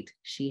trait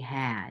she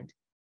had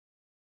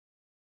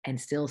and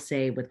still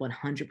say with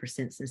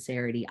 100%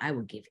 sincerity, I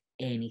would give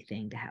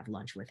anything to have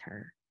lunch with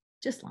her.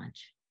 Just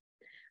lunch.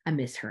 I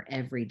miss her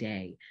every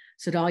day.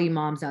 So to all you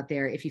moms out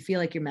there, if you feel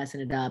like you're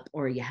messing it up,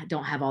 or you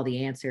don't have all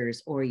the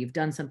answers, or you've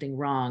done something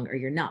wrong, or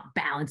you're not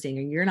balancing,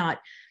 or you're not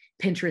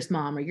Pinterest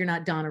mom, or you're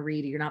not Donna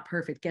Reed, or you're not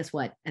perfect, guess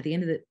what? At the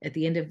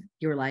end of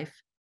your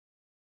life,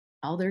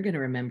 all they're going to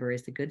remember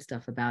is the good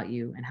stuff about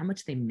you and how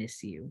much they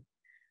miss you.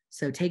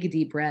 So take a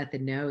deep breath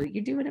and know that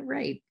you're doing it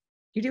right.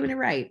 You're doing it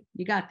right.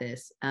 You got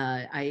this.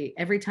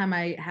 Every time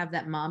I have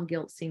that mom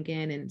guilt sink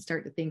in and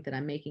start to think that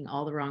I'm making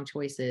all the wrong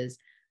choices,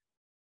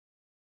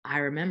 I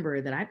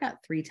remember that I've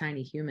got 3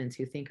 tiny humans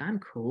who think I'm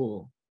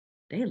cool.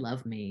 They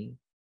love me.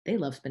 They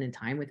love spending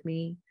time with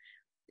me.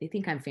 They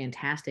think I'm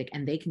fantastic,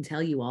 and they can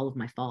tell you all of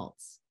my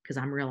faults because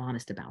I'm real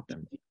honest about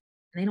them.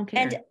 And they don't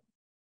care.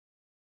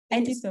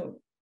 Thank you so.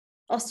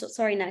 Also,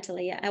 sorry,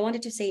 Natalie. I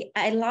wanted to say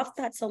I love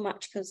that so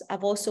much because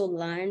I've also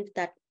learned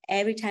that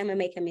every time I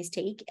make a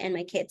mistake and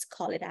my kids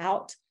call it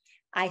out,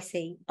 I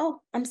say, oh,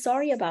 I'm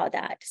sorry about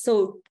that.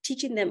 So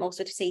teaching them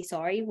also to say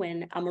sorry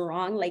when I'm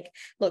wrong. Like,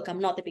 look, I'm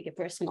not the bigger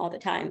person all the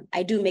time.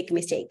 I do make a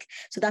mistake.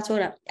 So that's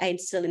what I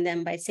instill in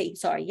them by saying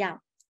sorry. Yeah.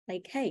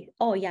 Like, hey,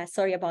 oh yeah,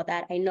 sorry about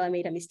that. I know I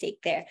made a mistake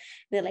there. And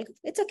they're like,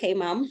 it's okay,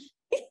 mom.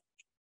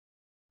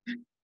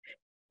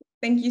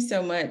 Thank you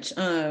so much,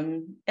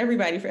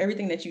 everybody, for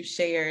everything that you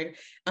shared.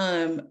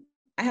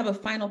 I have a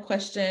final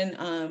question,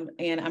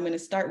 and I'm going to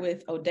start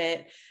with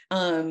Odette.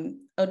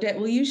 Odette,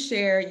 will you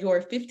share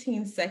your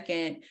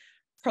 15-second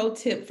pro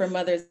tip for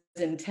mothers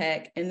in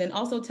tech, and then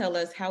also tell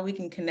us how we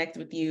can connect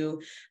with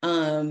you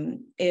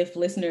if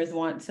listeners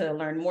want to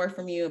learn more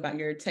from you about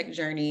your tech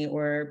journey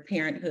or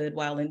parenthood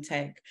while in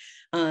tech.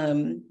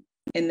 And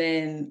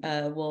then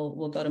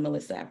we'll go to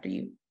Melissa after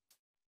you.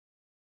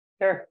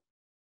 Sure.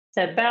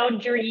 Set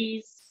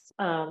boundaries,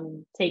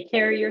 take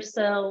care of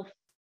yourself,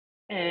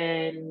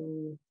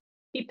 and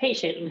be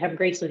patient and have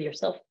grace with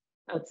yourself,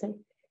 I would say.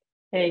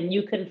 And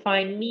you can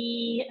find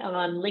me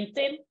on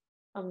LinkedIn.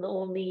 I'm the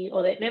only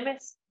Odette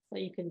Nemes. So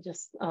you can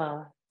just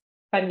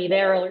find me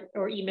there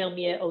or email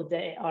me at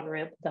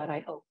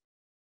odette@onramp.io.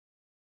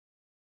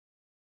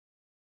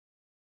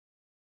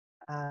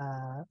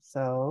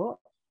 So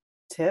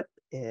tip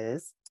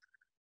is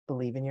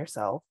believe in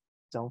yourself,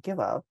 don't give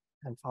up,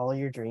 and follow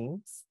your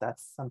dreams.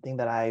 That's something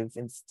that I've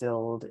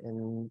instilled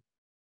in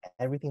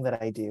everything that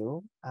I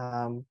do.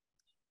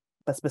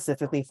 But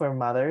specifically for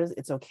mothers,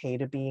 it's okay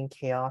to be in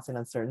chaos and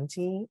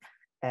uncertainty,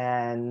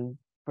 and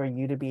for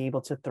you to be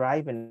able to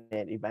thrive in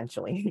it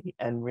eventually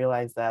and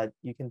realize that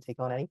you can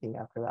take on anything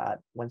after that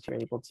once you're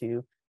able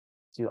to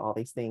do all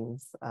these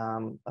things.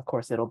 Of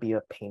course, it'll be a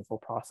painful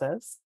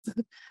process,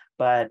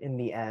 but in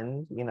the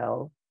end,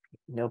 no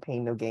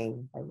pain, no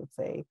gain, I would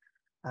say.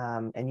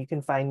 And you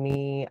can find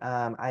me,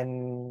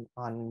 I'm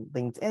on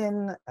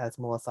LinkedIn as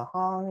Melissa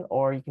Hong,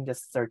 or you can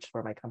just search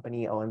for my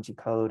company, OMG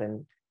Code,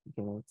 and you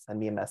can send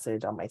me a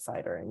message on my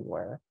site or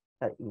anywhere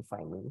that you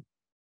find me.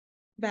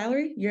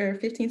 Valerie, your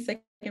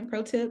 15-second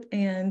pro tip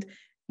and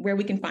where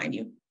we can find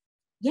you.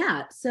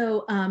 Yeah,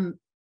 so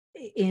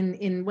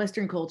in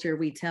Western culture,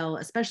 we tell,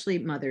 especially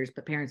mothers,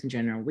 but parents in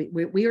general,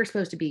 we are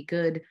supposed to be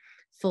good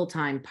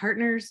full-time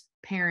partners,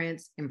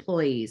 parents,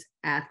 employees,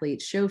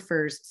 athletes,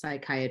 chauffeurs,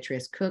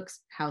 psychiatrists, cooks,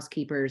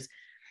 housekeepers,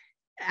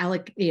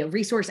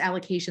 resource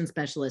allocation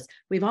specialists.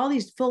 We have all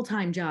these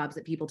full-time jobs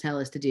that people tell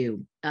us to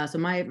do. So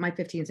my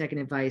 15-second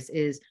advice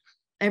is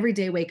every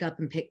day wake up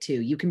and pick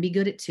 2. You can be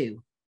good at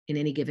 2 in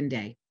any given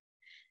day.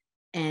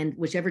 And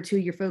whichever 2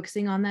 you're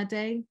focusing on that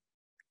day,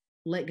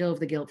 let go of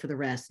the guilt for the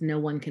rest. No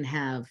one can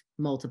have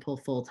multiple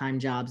full-time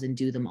jobs and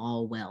do them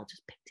all well.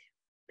 Just pick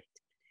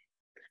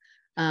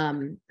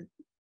 2.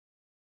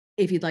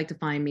 If you'd like to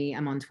find me,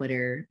 I'm on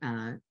Twitter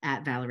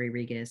at Valerie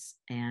Regas,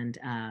 and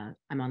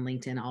I'm on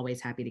LinkedIn.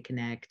 Always happy to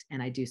connect.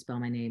 And I do spell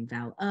my name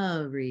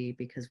Valerie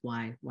because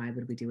why? Why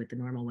would we do it the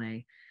normal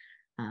way?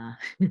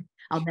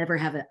 I'll never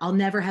have a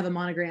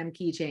monogram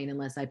keychain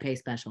unless I pay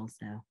special.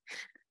 So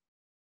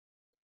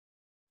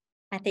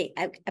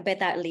I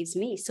bet that leaves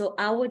me. So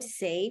I would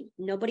say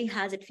nobody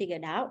has it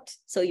figured out.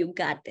 So you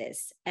got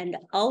this. And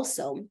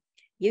also,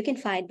 you can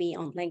find me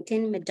on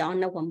LinkedIn,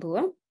 Madonna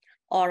Wambua,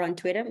 or on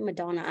Twitter,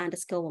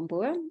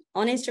 Madonna_Wambua,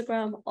 on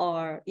Instagram,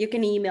 or you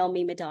can email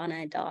me,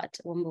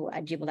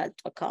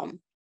 madonna.wambua@gmail.com.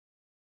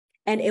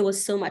 And it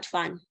was so much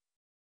fun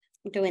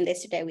doing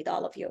this today with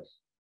all of you.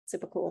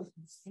 Super cool.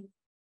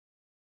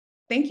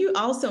 Thank you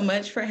all so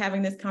much for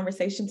having this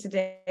conversation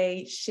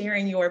today,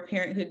 sharing your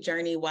parenthood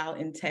journey while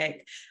in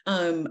tech.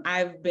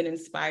 I've been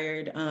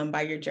inspired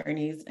by your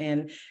journeys,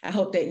 and I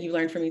hope that you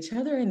learn from each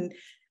other. And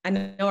I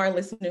know our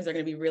listeners are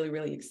going to be really,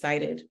 really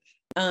excited.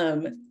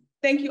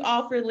 Thank you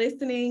all for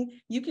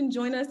listening. You can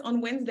join us on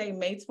Wednesday,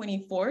 May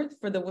 24th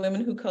for the Women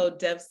Who Code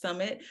Dev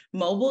Summit,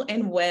 mobile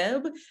and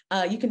web.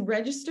 You can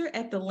register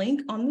at the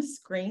link on the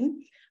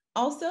screen.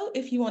 Also,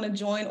 if you want to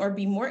join or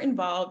be more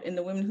involved in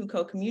the Women Who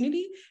Code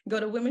community, go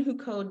to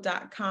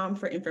womenwhocode.com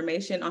for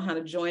information on how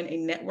to join a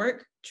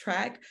network,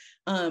 track,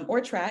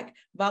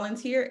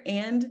 volunteer,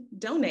 and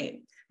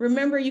donate.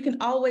 Remember, you can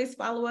always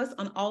follow us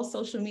on all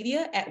social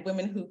media at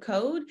Women Who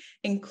Code,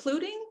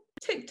 including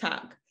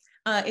TikTok.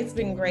 It's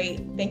been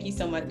great. Thank you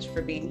so much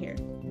for being here.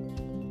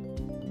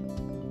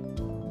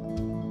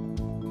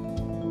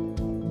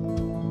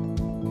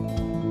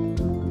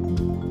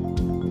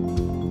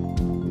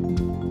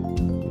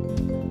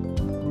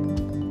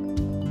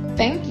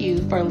 Thank you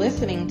for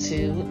listening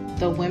to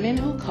the Women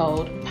Who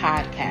Code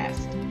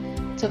podcast.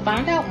 To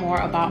find out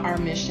more about our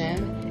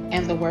mission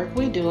and the work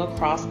we do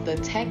across the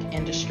tech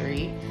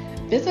industry,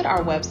 visit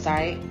our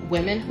website,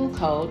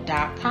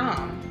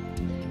 womenwhocode.com.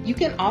 You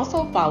can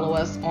also follow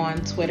us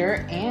on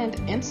Twitter and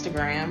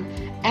Instagram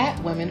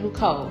at Women Who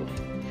Code.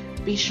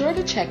 Be sure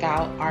to check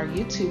out our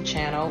YouTube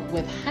channel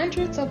with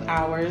hundreds of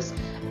hours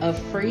of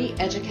free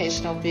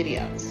educational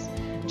videos.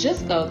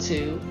 Just go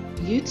to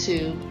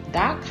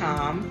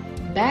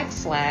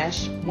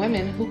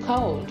youtube.com/Women Who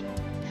Code.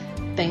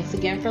 Thanks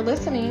again for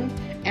listening,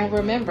 and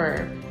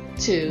remember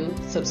to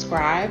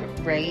subscribe,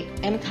 rate,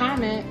 and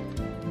comment.